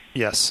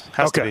 Yes,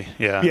 has to be.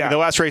 Yeah. The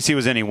last race he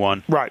was in, he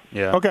won. Right.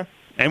 Yeah. Okay.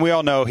 And we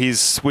all know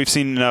we've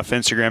seen enough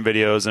Instagram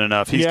videos and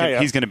enough. He's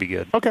going to be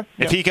good. Okay.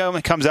 If he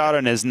comes out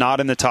and is not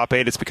in the top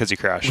 8, it's because he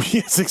crashed.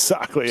 Yes,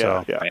 exactly.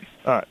 Yeah. Right.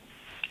 All right.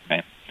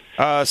 Right.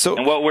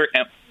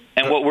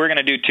 And what we're going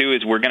to do too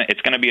is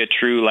it's going to be a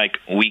true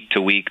week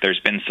to week. There's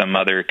been some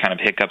other kind of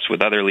hiccups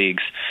with other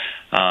leagues.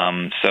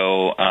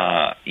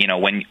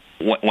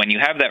 When you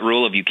have that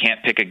rule of you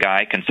can't pick a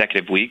guy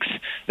consecutive weeks,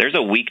 there's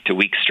a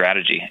week-to-week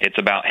strategy. It's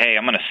about, hey,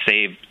 I'm going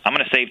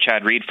to save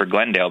Chad Reed for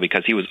Glendale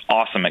because he was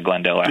awesome at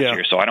Glendale last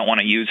year, so I don't want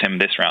to use him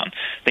this round.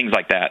 Things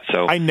like that.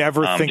 So I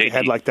never think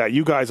ahead like that.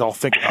 You guys all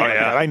think ahead like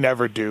that. I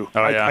never do.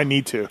 I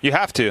need to. You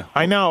have to.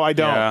 I know. I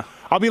don't. Yeah.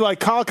 I'll be like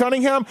Kyle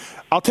Cunningham.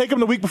 I'll take him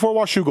the week before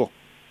Washougal.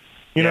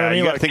 You know what I mean?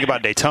 You got to think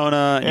about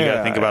Daytona. And you got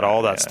to think about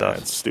all that stuff.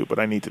 It's stupid.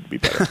 I need to be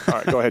better. All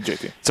right, go ahead,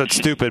 JT. So it's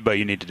stupid, but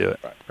you need to do it.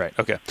 Right.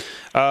 Okay.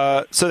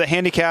 So the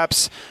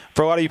handicaps,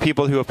 for a lot of you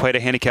people who have played a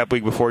handicap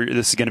league before,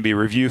 this is going to be a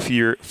review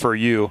for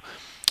you.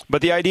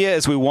 But the idea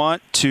is we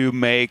want to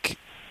make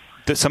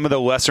some of the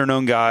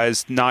lesser-known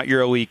guys, not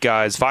your elite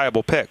guys,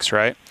 viable picks,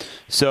 right?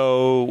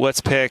 So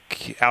let's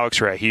pick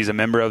Alex Ray. He's a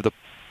member of the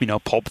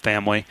Pulp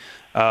family.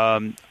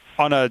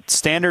 On a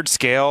standard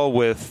scale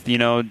with,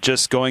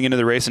 just going into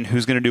the race and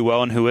who's going to do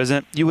well and who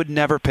isn't, you would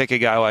never pick a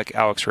guy like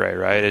Alex Ray,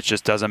 right? It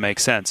just doesn't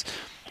make sense.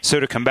 So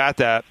to combat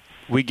that,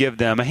 we give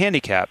them a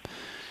handicap.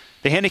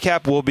 The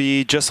handicap will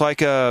be just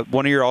like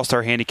one of your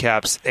all-star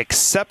handicaps,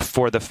 except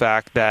for the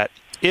fact that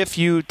if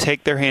you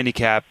take their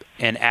handicap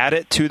and add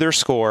it to their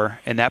score,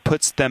 and that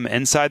puts them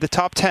inside the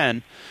top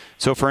 10.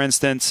 So, for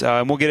instance,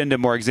 and we'll get into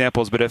more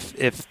examples, but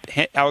if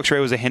Alex Ray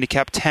was a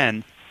handicap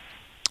 10,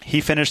 he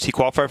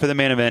qualified for the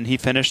main event, he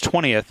finished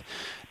 20th,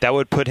 that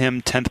would put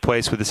him 10th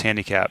place with his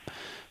handicap.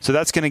 So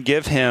that's going to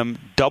give him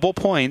double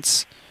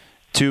points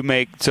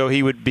so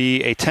he would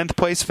be a 10th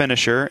place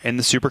finisher in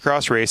the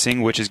Supercross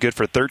racing, which is good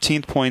for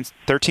 13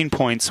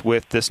 points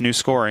with this new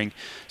scoring.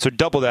 So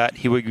double that,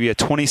 he would be a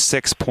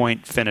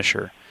 26-point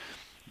finisher.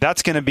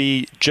 That's going to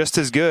be just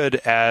as good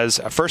as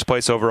a first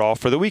place overall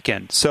for the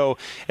weekend. So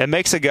it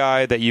makes a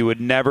guy that you would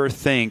never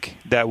think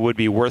that would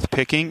be worth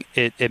picking,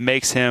 it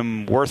makes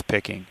him worth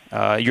picking.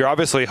 You're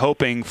obviously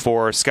hoping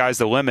for sky's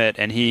the limit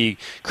and he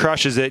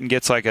crushes it and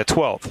gets like a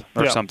 12th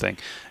or something.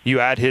 You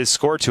add his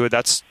score to it,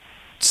 that's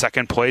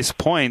second place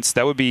points.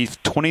 That would be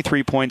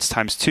 23 points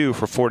times 2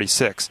 for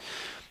 46.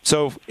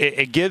 So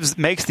it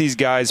makes these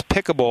guys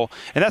pickable,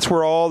 and that's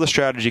where all the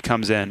strategy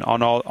comes in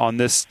on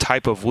this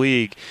type of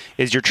league.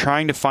 Is you're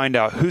trying to find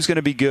out who's going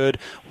to be good,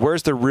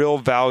 where's the real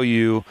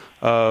value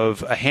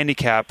of a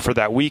handicap for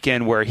that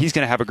weekend, where he's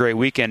going to have a great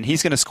weekend.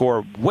 He's going to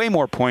score way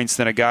more points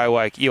than a guy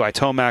like Eli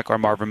Tomac or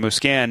Marvin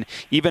Musquin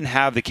even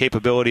have the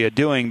capability of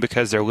doing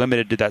because they're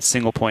limited to that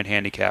single point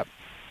handicap.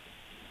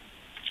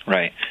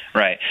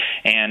 Right.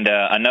 And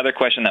another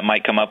question that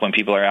might come up when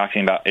people are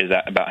asking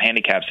about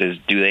handicaps is,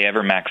 do they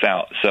ever max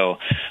out? So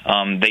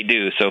they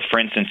do. So, for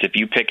instance, if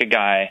you pick a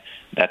guy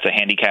that's a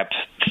handicap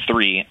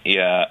 3,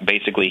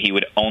 basically he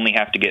would only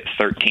have to get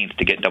 13th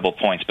to get double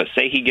points. But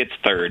say he gets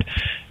 3rd,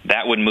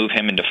 that would move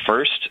him into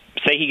 1st.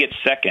 Say he gets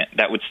 2nd,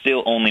 that would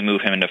still only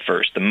move him into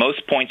 1st. The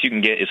most points you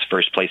can get is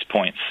first place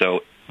points.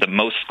 So the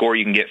most score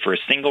you can get for a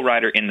single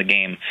rider in the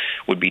game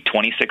would be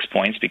 26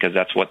 points, because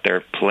that's what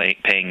they're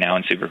paying now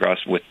in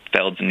Supercross with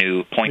Feld's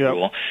new point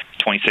rule.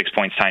 26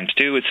 points times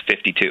 2 is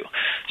 52.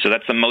 So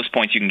that's the most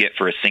points you can get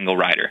for a single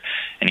rider.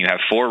 And you have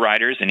 4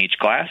 riders in each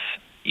class.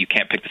 You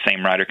can't pick the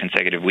same rider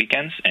consecutive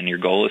weekends, and your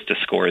goal is to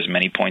score as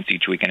many points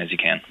each weekend as you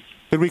can.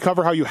 Did we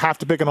cover how you have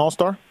to pick an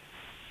all-star?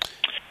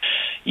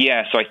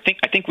 Yeah, so I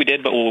think we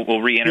did, but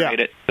we'll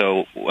reiterate it.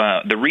 So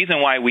the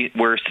reason why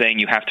we're saying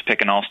you have to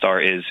pick an all-star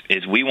is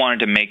we wanted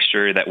to make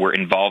sure that we're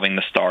involving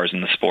the stars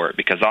in the sport,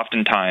 because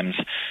oftentimes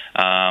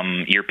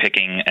you're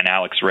picking an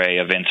Alex Ray,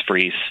 a Vince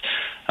Freese,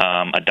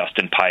 a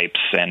Dustin Pipes,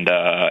 and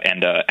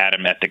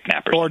Adam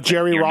Ethicnap, or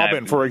Jerry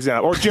Robin, for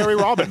example, or Jerry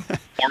Robin,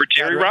 or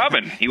Jerry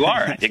Robin. You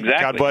are exactly.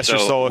 God bless your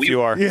soul if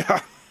you are.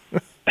 Yeah.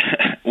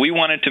 We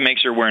wanted to make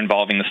sure we're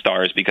involving the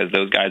stars, because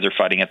those guys are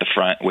fighting at the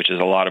front, which is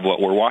a lot of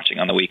what we're watching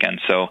on the weekend.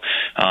 So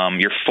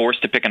you're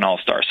forced to pick an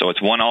all-star. So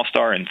it's one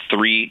all-star and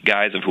 3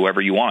 guys of whoever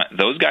you want.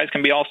 Those guys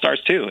can be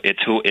all-stars too.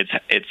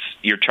 It's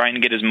you're trying to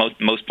get as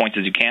most points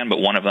as you can, but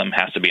one of them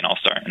has to be an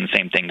all-star. And the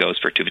same thing goes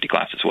for 250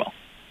 class as well.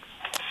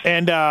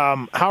 And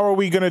how are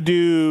we going to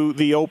do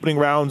the opening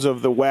rounds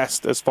of the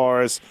West as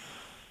far as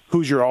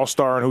who's your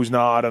all-star and who's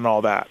not and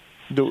all that?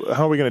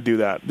 How are we going to do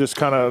that? Just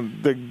kind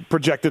of the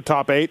projected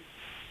top 8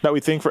 that we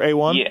think for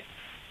A1?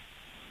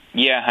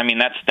 Yeah. I mean,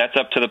 that's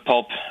up to the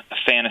Pulp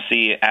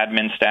Fantasy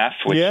admin staff,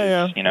 which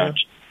is,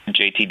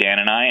 JT, Dan,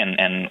 and I,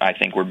 and I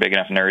think we're big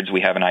enough nerds.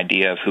 We have an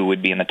idea of who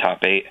would be in the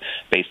top 8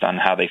 based on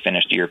how they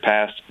finished year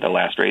past, the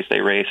last race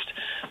they raced.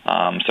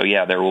 So,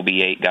 there will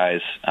be 8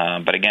 guys.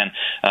 But again,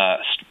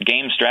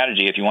 game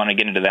strategy, if you want to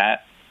get into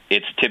that,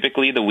 it's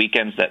typically the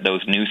weekends that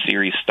those new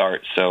series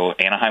start. So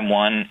Anaheim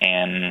 1,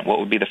 and what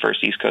would be the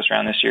first East Coast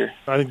round this year?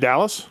 I think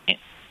Dallas.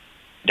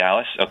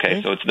 Dallas?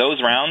 Okay, so it's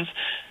those rounds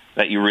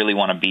that you really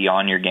want to be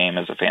on your game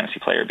as a fantasy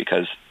player,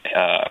 because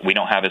we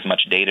don't have as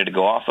much data to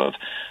go off of,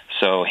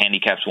 so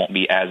handicaps won't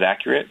be as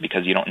accurate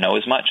because you don't know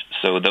as much.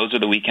 So those are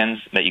the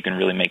weekends that you can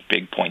really make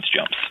big points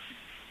jumps.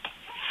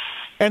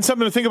 And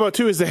something to think about,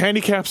 too, is the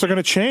handicaps are going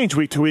to change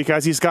week to week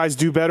as these guys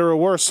do better or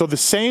worse. So the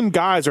same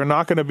guys are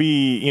not going to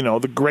be,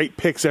 the great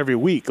picks every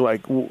week.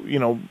 Like,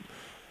 the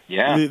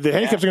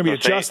handicaps are going to be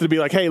adjusted to be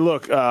like, hey,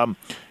 look,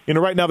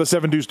 right now the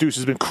 7 Deuce Deuce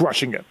has been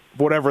crushing it,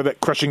 whatever that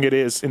crushing it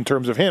is in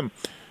terms of him.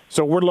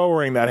 So we're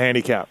lowering that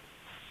handicap.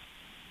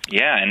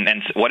 Yeah,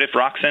 and what if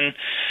Roxon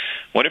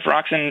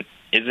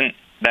isn't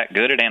that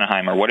good at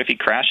Anaheim, or what if he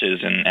crashes,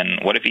 and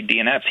what if he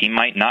DNFs? He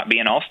might not be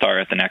an all-star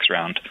at the next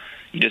round.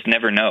 You just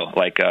never know.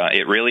 Like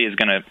it really is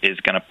gonna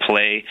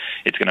play.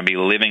 It's gonna be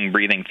a living,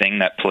 breathing thing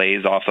that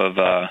plays off of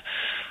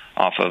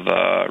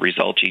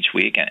results each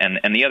week.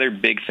 And the other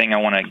big thing I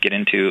want to get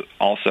into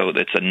also,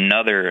 that's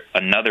another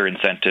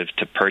incentive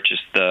to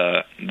purchase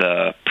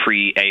the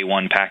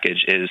pre-A1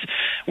 package, is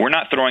we're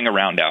not throwing a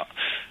round out.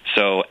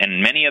 So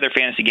in many other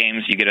fantasy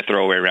games, you get a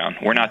throwaway round.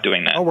 We're not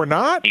doing that. Oh, we're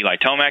not? Eli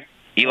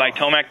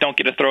Tomac don't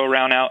get a throw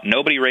round out.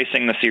 Nobody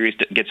racing the series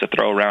gets a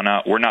throw round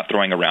out. We're not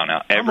throwing a round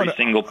out. Every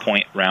single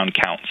point round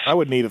counts. I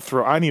need a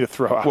throw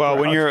out. Well,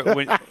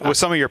 with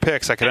some of your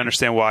picks, I could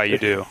understand why you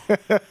do.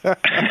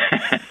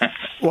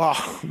 Well,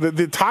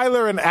 the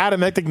Tyler and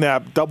Adam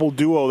Ethicnap double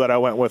duo that I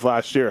went with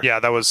last year. Yeah,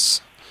 that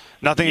was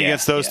nothing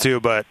against those two,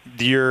 but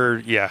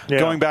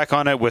going back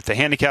on it with the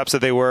handicaps that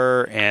they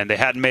were, and they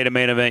hadn't made a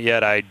main event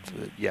yet.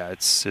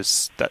 It's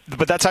just that,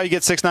 but that's how you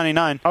get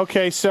 $6.99.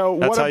 Okay, so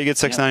that's how you get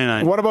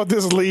 $6.99. What about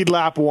this lead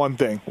lap 1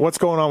 thing? What's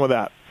going on with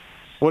that?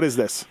 What is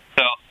this?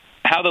 So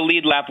how the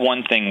lead lap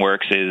 1 thing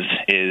works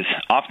is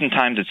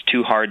oftentimes it's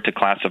too hard to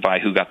classify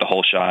who got the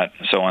whole shot,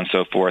 so on and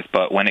so forth.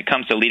 But when it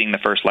comes to leading the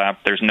first lap,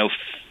 there's no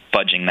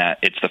fudging that.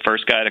 It's the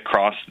first guy to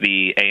cross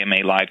the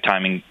AMA live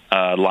timing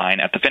line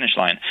at the finish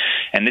line.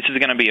 And this is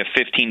going to be a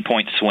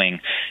 15-point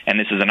swing, and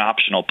this is an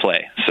optional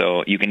play.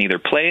 So you can either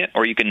play it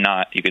or you can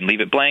not. You can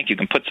leave it blank. You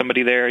can put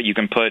somebody there. You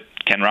can put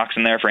Ken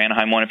Roczen there for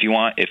Anaheim 1 if you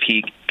want. If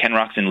Ken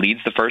Roczen leads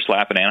the first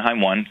lap at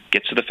Anaheim 1,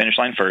 gets to the finish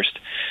line first,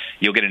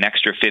 you'll get an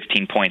extra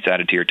 15 points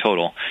added to your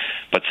total.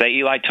 But say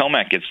Eli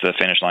Tomac gets to the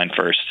finish line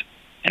first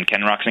and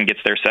Ken Roczen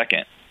gets there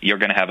second, you're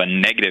going to have a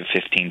negative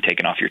 15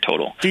 taken off your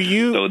total. Do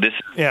you? So this.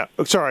 Yeah.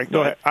 Sorry.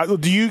 Go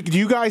ahead. Do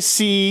you guys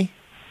see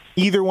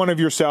either one of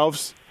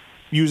yourselves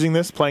using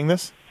this, playing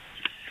this?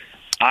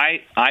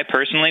 I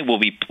personally will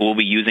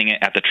be using it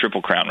at the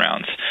Triple Crown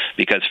rounds,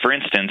 because, for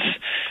instance,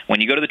 when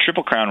you go to the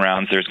Triple Crown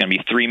rounds, there's going to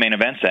be 3 main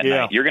events that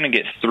night. You're going to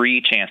get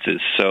 3 chances.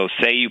 So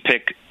say you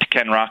pick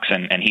Ken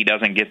Roczen and he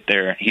doesn't get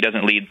there. He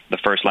doesn't lead the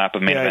first lap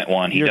of main event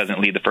 1. He doesn't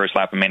lead the first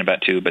lap of main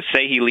event 2. But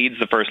say he leads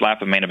the first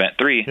lap of main event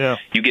 3,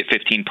 you get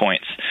 15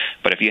 points.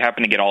 But if you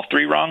happen to get all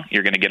 3 wrong,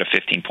 you're going to get a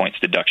 15 points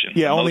deduction.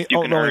 Yeah, only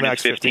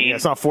max 15. Yeah,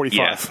 it's not 45.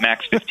 Yeah,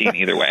 max 15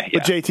 either way.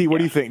 But JT, what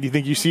do you think? Do you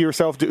think you see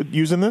yourself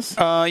using this?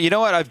 You know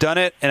what? I've done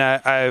it, and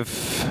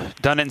I've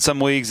done it in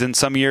some leagues in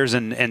some years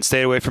and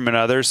stayed away from it in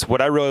others.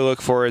 What I really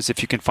look for is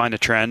if you can find a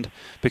trend,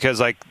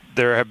 because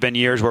there have been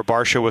years where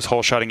Barsha was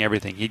hole-shotting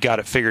everything. He got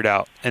it figured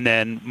out. And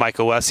then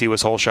Michael Lessie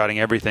was hole-shotting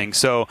everything.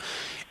 So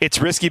it's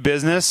risky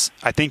business.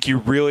 I think you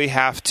really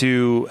have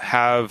to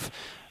have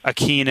a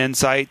keen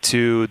insight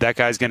to that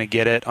guy's going to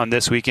get it on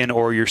this weekend,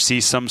 or you see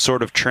some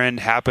sort of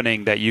trend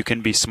happening that you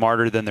can be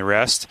smarter than the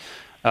rest.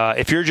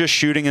 If you're just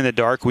shooting in the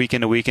dark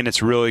weekend to weekend,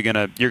 it's really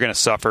you're going to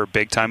suffer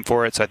big time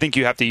for it. So I think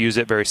you have to use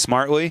it very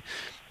smartly.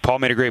 Paul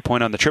made a great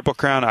point on the Triple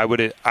Crown.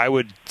 I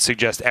would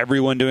suggest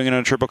everyone doing it on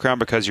a Triple Crown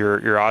because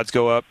your odds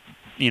go up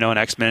an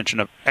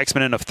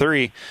exponent of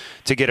 3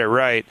 to get it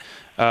right.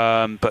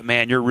 But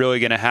man, you're really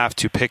going to have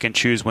to pick and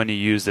choose when you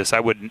use this.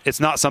 It's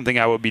not something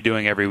I would be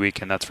doing every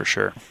weekend. That's for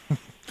sure.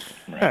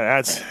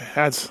 Yeah,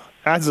 adds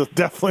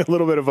definitely a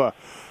little bit of a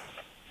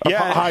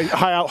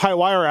high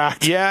wire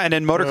act. Yeah, and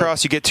in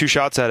motocross, you get 2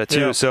 shots at it too.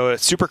 Yeah. So at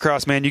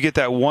Supercross, man, you get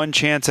that one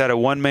chance at a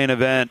one main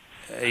event.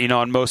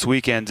 On most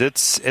weekends,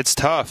 it's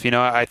tough.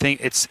 I think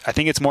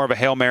it's more of a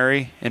Hail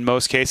Mary in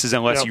most cases,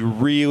 unless you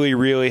really,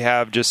 really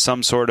have just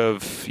some sort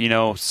of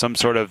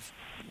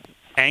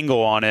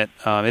angle on it.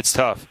 It's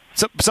tough.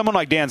 So, someone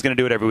like Dan's going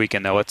to do it every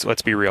weekend, though.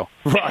 Let's be real.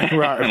 Right.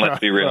 Let's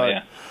be real. Right.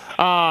 Yeah.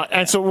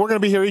 And so we're going to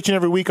be here each and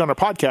every week on our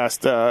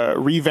podcast,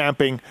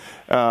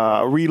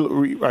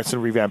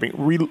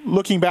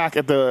 looking back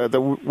at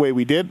the way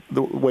we did,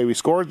 the way we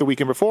scored the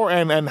weekend before,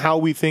 and how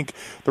we think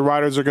the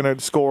riders are going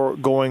to score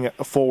going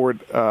forward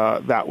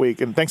that week.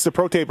 And thanks to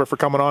ProTaper for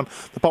coming on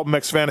the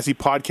Pulpmx Fantasy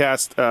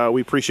podcast.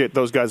 We appreciate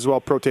those guys as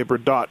well,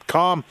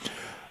 protaper.com.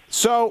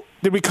 So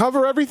did we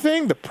cover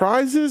everything? The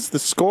prizes, the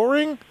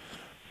scoring,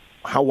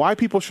 why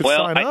people should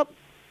sign up?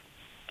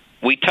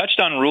 We touched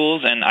on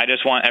rules, and I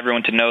just want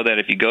everyone to know that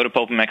if you go to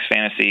Pulpmx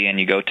Fantasy and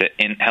you go to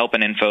the Help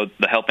and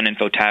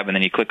Info tab, and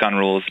then you click on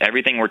rules,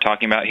 everything we're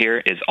talking about here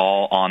is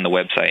all on the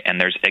website,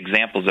 and there's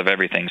examples of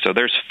everything. So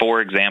there's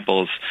 4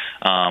 examples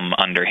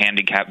under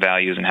handicap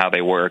values and how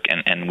they work,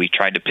 and we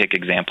tried to pick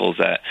examples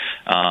that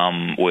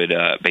would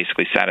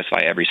basically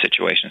satisfy every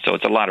situation. So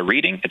it's a lot of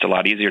reading. It's a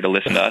lot easier to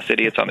listen to us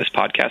idiots on this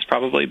podcast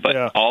probably,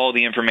 but all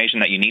the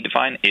information that you need to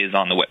find is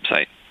on the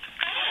website.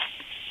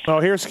 Oh,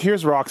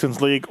 here's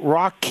Roxon's league.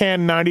 Rock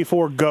Can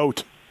 94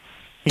 Goat.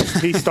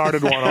 He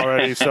started one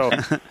already, so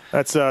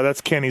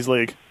that's Kenny's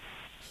league.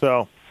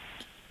 So,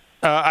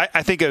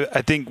 I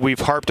think we've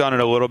harped on it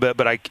a little bit,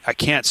 but I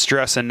can't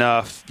stress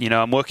enough.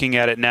 I'm looking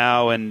at it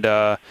now, and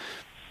there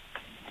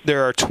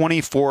are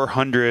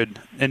 2,400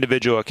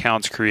 individual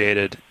accounts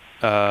created.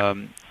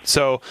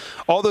 So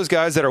all those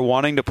guys that are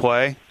wanting to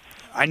play.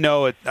 I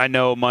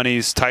know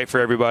money's tight for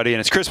everybody, and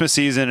it's Christmas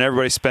season, and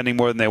everybody's spending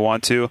more than they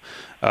want to.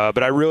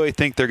 But I really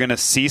think they're going to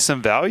see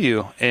some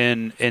value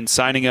in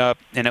signing up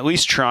and at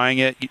least trying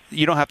it.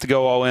 You don't have to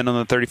go all in on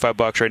the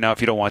 $35 right now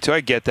if you don't want to. I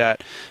get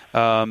that.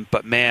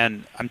 But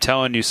man, I'm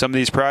telling you, some of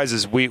these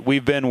prizes,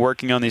 we've been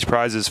working on these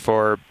prizes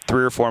for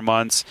 3 or 4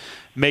 months,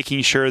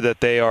 making sure that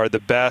they are the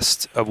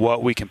best of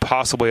what we can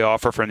possibly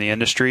offer from the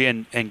industry,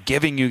 and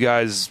giving you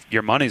guys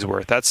your money's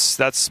worth. That's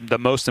the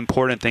most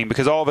important thing,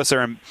 because all of us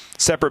are in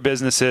separate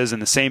businesses in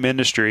the same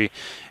industry,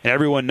 and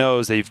everyone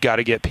knows that you've got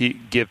to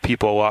give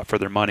people a lot for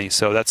their money.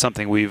 So that's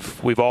something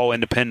we've all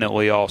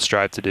independently all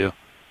strive to do.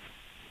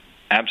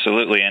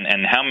 Absolutely,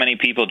 and how many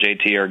people,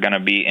 JT, are going to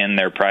be in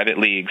their private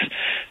leagues?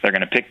 They're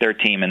going to pick their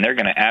team, and they're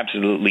going to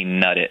absolutely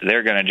nut it.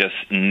 They're going to just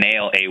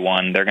nail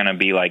A1. They're going to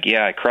be like,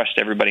 yeah, I crushed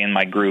everybody in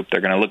my group. They're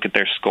going to look at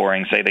their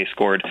scoring, say they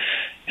scored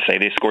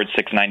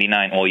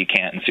 699. Well, you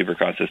can't in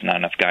Supercross. There's not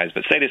enough guys,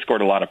 but say they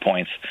scored a lot of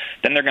points.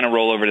 Then they're going to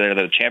roll over to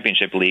the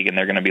championship league, and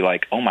they're going to be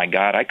like, oh, my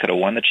God, I could have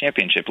won the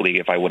championship league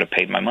if I would have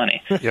paid my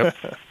money. Yep.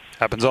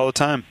 Happens all the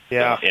time.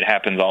 Yeah. It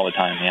happens all the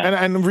time,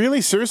 yeah. And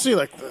really, seriously,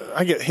 like,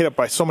 I get hit up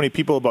by so many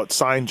people about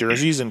signed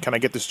jerseys, and can I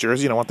get this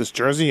jersey, and I want this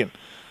jersey, and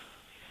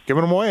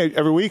giving them away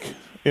every week,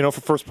 for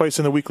first place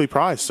in the weekly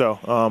prize. So,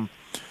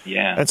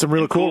 and some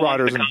really cool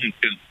riders.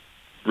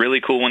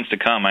 Really cool ones to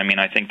come. I mean,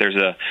 I think there's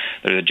a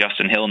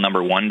Justin Hill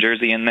 #1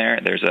 jersey in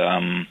there. There's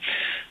a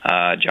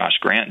Josh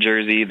Grant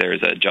jersey.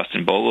 There's a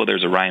Justin Bogle.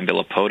 There's a Ryan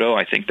Villapoto.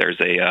 I think there's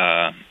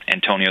a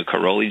Antonio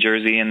Caroli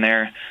jersey in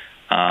there.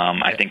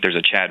 I think there's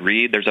a Chad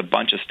Reed. There's a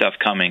bunch of stuff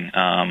coming.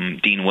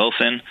 Dean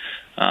Wilson.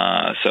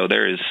 So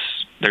there's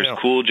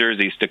cool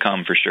jerseys to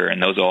come for sure,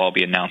 and those will all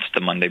be announced the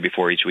Monday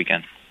before each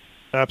weekend.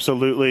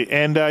 Absolutely.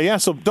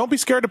 And so don't be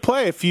scared to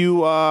play if you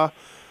want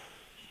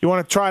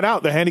to try it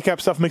out. The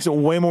handicap stuff makes it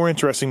way more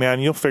interesting, man.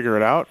 You'll figure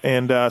it out.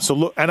 And so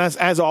look, and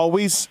as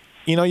always,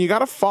 you got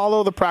to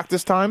follow the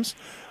practice times,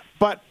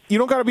 but you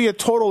don't got to be a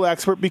total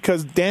expert,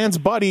 because Dan's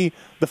buddy,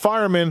 the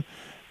fireman,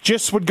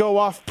 just would go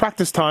off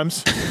practice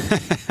times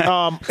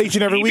each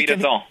and every week,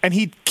 and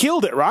he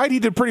killed it. Right, he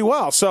did pretty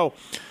well. So,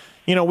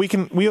 we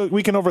can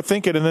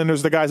overthink it, and then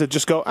there's the guys that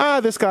just go,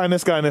 this guy and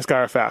this guy and this guy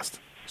are fast.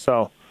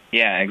 So.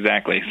 Yeah,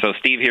 exactly. So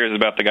Steve hears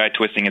about the guy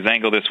twisting his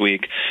ankle this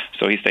week,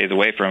 so he stays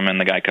away from him, and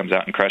the guy comes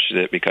out and crushes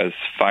it because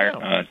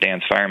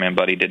Dan's fireman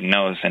buddy didn't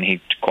know, and he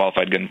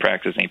qualified good in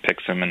practice, and he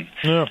picks him. And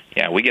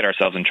we get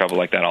ourselves in trouble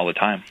like that all the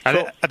time.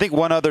 I think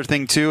one other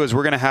thing too is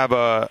we're going to have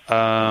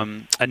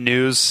a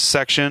news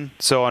section.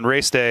 So on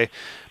race day,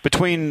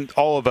 between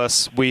all of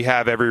us, we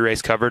have every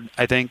race covered.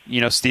 I think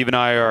Steve and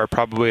I are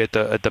probably at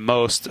the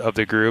most of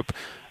the group.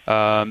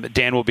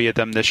 Dan will be at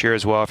them this year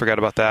as well. I forgot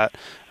about that.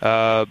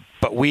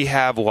 But we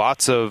have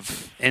lots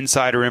of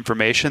insider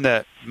information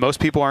that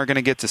most people aren't going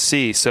to get to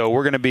see. So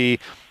we're going to be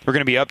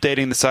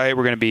updating the site.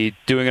 We're going to be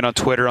doing it on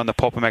Twitter, on the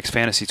Pulpmx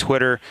Fantasy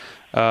Twitter.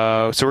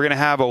 So we're going to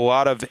have a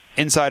lot of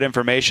inside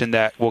information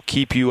that will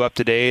keep you up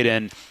to date,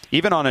 and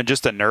even on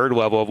just a nerd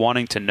level of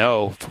wanting to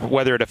know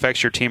whether it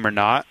affects your team or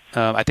not.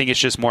 I think it's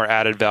just more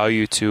added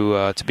value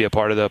to be a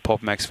part of the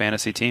Pulpmx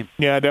Fantasy team.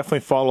 Yeah,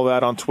 definitely follow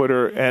that on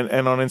Twitter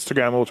and on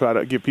Instagram. We'll try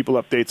to give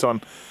people updates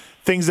on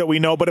things that we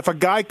know. But if a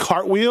guy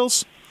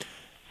cartwheels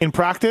in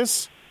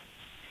practice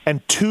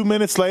and 2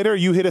 minutes later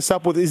you hit us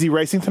up with, is he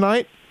racing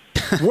tonight?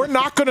 We're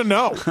not going to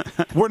know.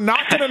 We're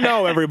not going to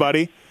know,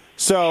 everybody.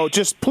 So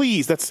just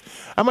please, that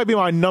might be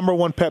my number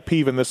one pet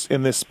peeve in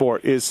this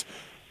sport is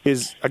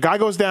a guy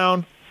goes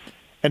down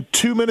and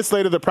 2 minutes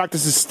later the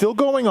practice is still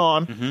going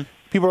on. Mm-hmm.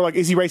 People are like,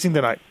 is he racing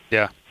tonight?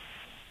 Yeah.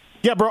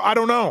 Yeah, bro, I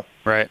don't know.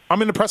 Right.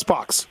 I'm in the press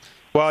box.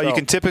 Well, you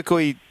can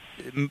typically,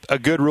 a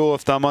good rule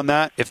of thumb on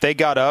that, if they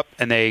got up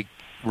and they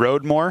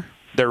rode more,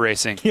 they're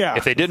racing. Yeah.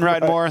 If they didn't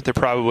ride more, they're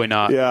probably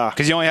not. Yeah.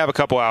 Because you only have a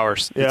couple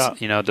hours,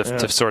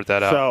 to sort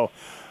that out. So,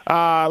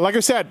 like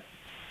I said,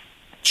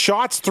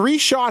 3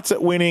 shots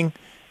at winning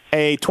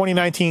a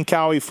 2019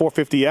 Cowie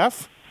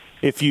 450F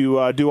if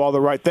you do all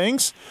the right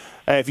things.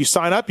 If you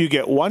sign up, you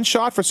get 1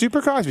 shot for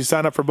Supercross. If you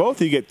sign up for both,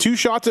 you get 2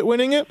 shots at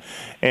winning it.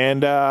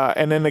 And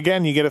then,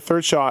 again, you get a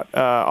 3rd shot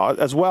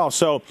as well.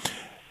 So,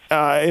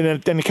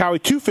 in the Cowie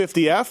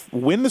 250F,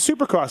 win the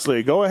Supercross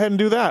League. Go ahead and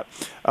do that.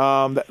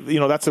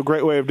 That's a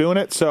great way of doing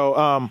it.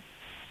 So,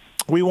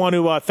 we want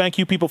to thank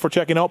you people for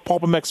checking out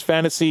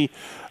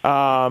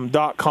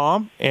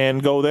pulpmxfantasy.com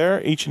and go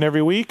there each and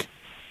every week.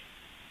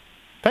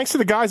 Thanks to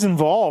the guys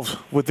involved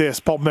with this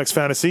Pulpmx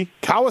Fantasy.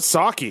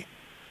 Kawasaki.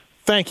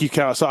 Thank you,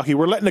 Kawasaki.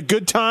 We're letting the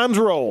good times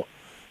roll.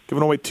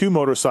 Giving away 2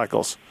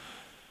 motorcycles.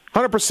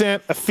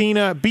 100%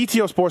 Athena,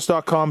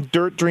 BTOsports.com,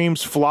 Dirt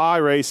Dreams, Fly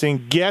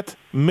Racing, Get,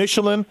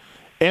 Michelin,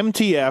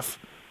 MTF,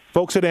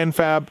 folks at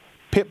NFAB,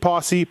 Pit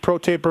Posse, Pro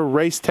Taper,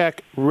 Race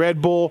Tech,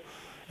 Red Bull,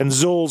 and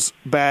Zul's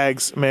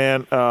bags,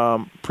 man.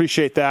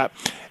 Appreciate that.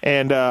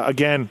 And,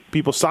 again,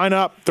 people sign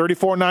up,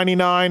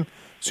 $34.99,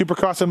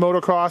 Supercross and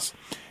Motocross,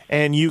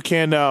 and you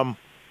can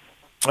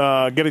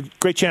get a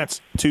great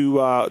chance to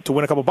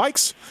win a couple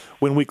bikes,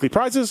 win weekly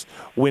prizes,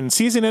 win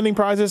season-ending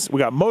prizes. We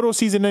got Moto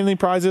season-ending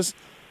prizes.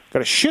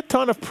 Got a shit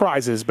ton of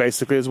prizes,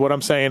 basically, is what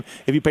I'm saying.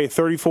 If you pay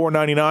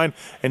 $34.99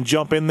 and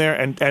jump in there,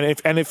 and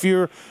if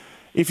you're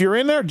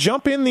in there,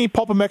 jump in the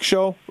Pulpmx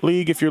Show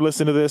League if you're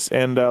listening to this,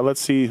 and let's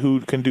see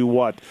who can do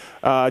what.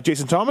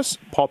 Jason Thomas,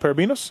 Paul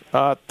Parabinos.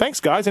 Thanks,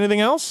 guys.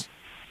 Anything else?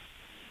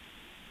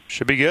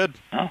 Should be good.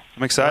 Oh.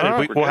 I'm excited.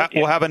 Right.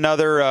 We'll have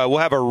another. We'll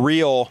have a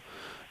real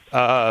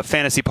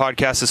fantasy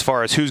podcast as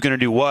far as who's going to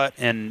do what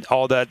and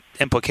all that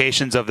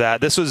implications of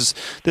that. This was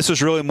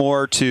really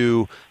more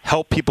to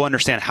help people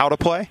understand how to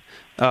play.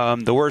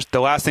 The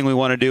last thing we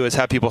want to do is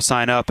have people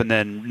sign up and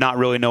then not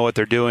really know what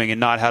they're doing and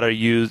not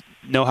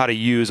know how to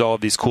use all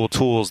of these cool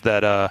tools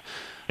that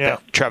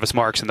Travis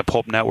Marks and the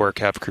Pulp Network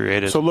have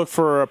created. So look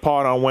for a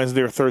pod on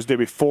Wednesday or Thursday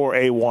before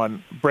A1,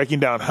 breaking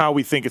down how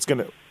we think it's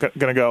going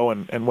to go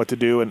and what to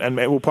do, and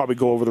we'll probably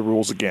go over the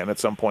rules again at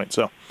some point.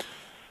 So,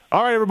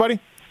 all right,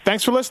 everybody.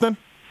 Thanks for listening.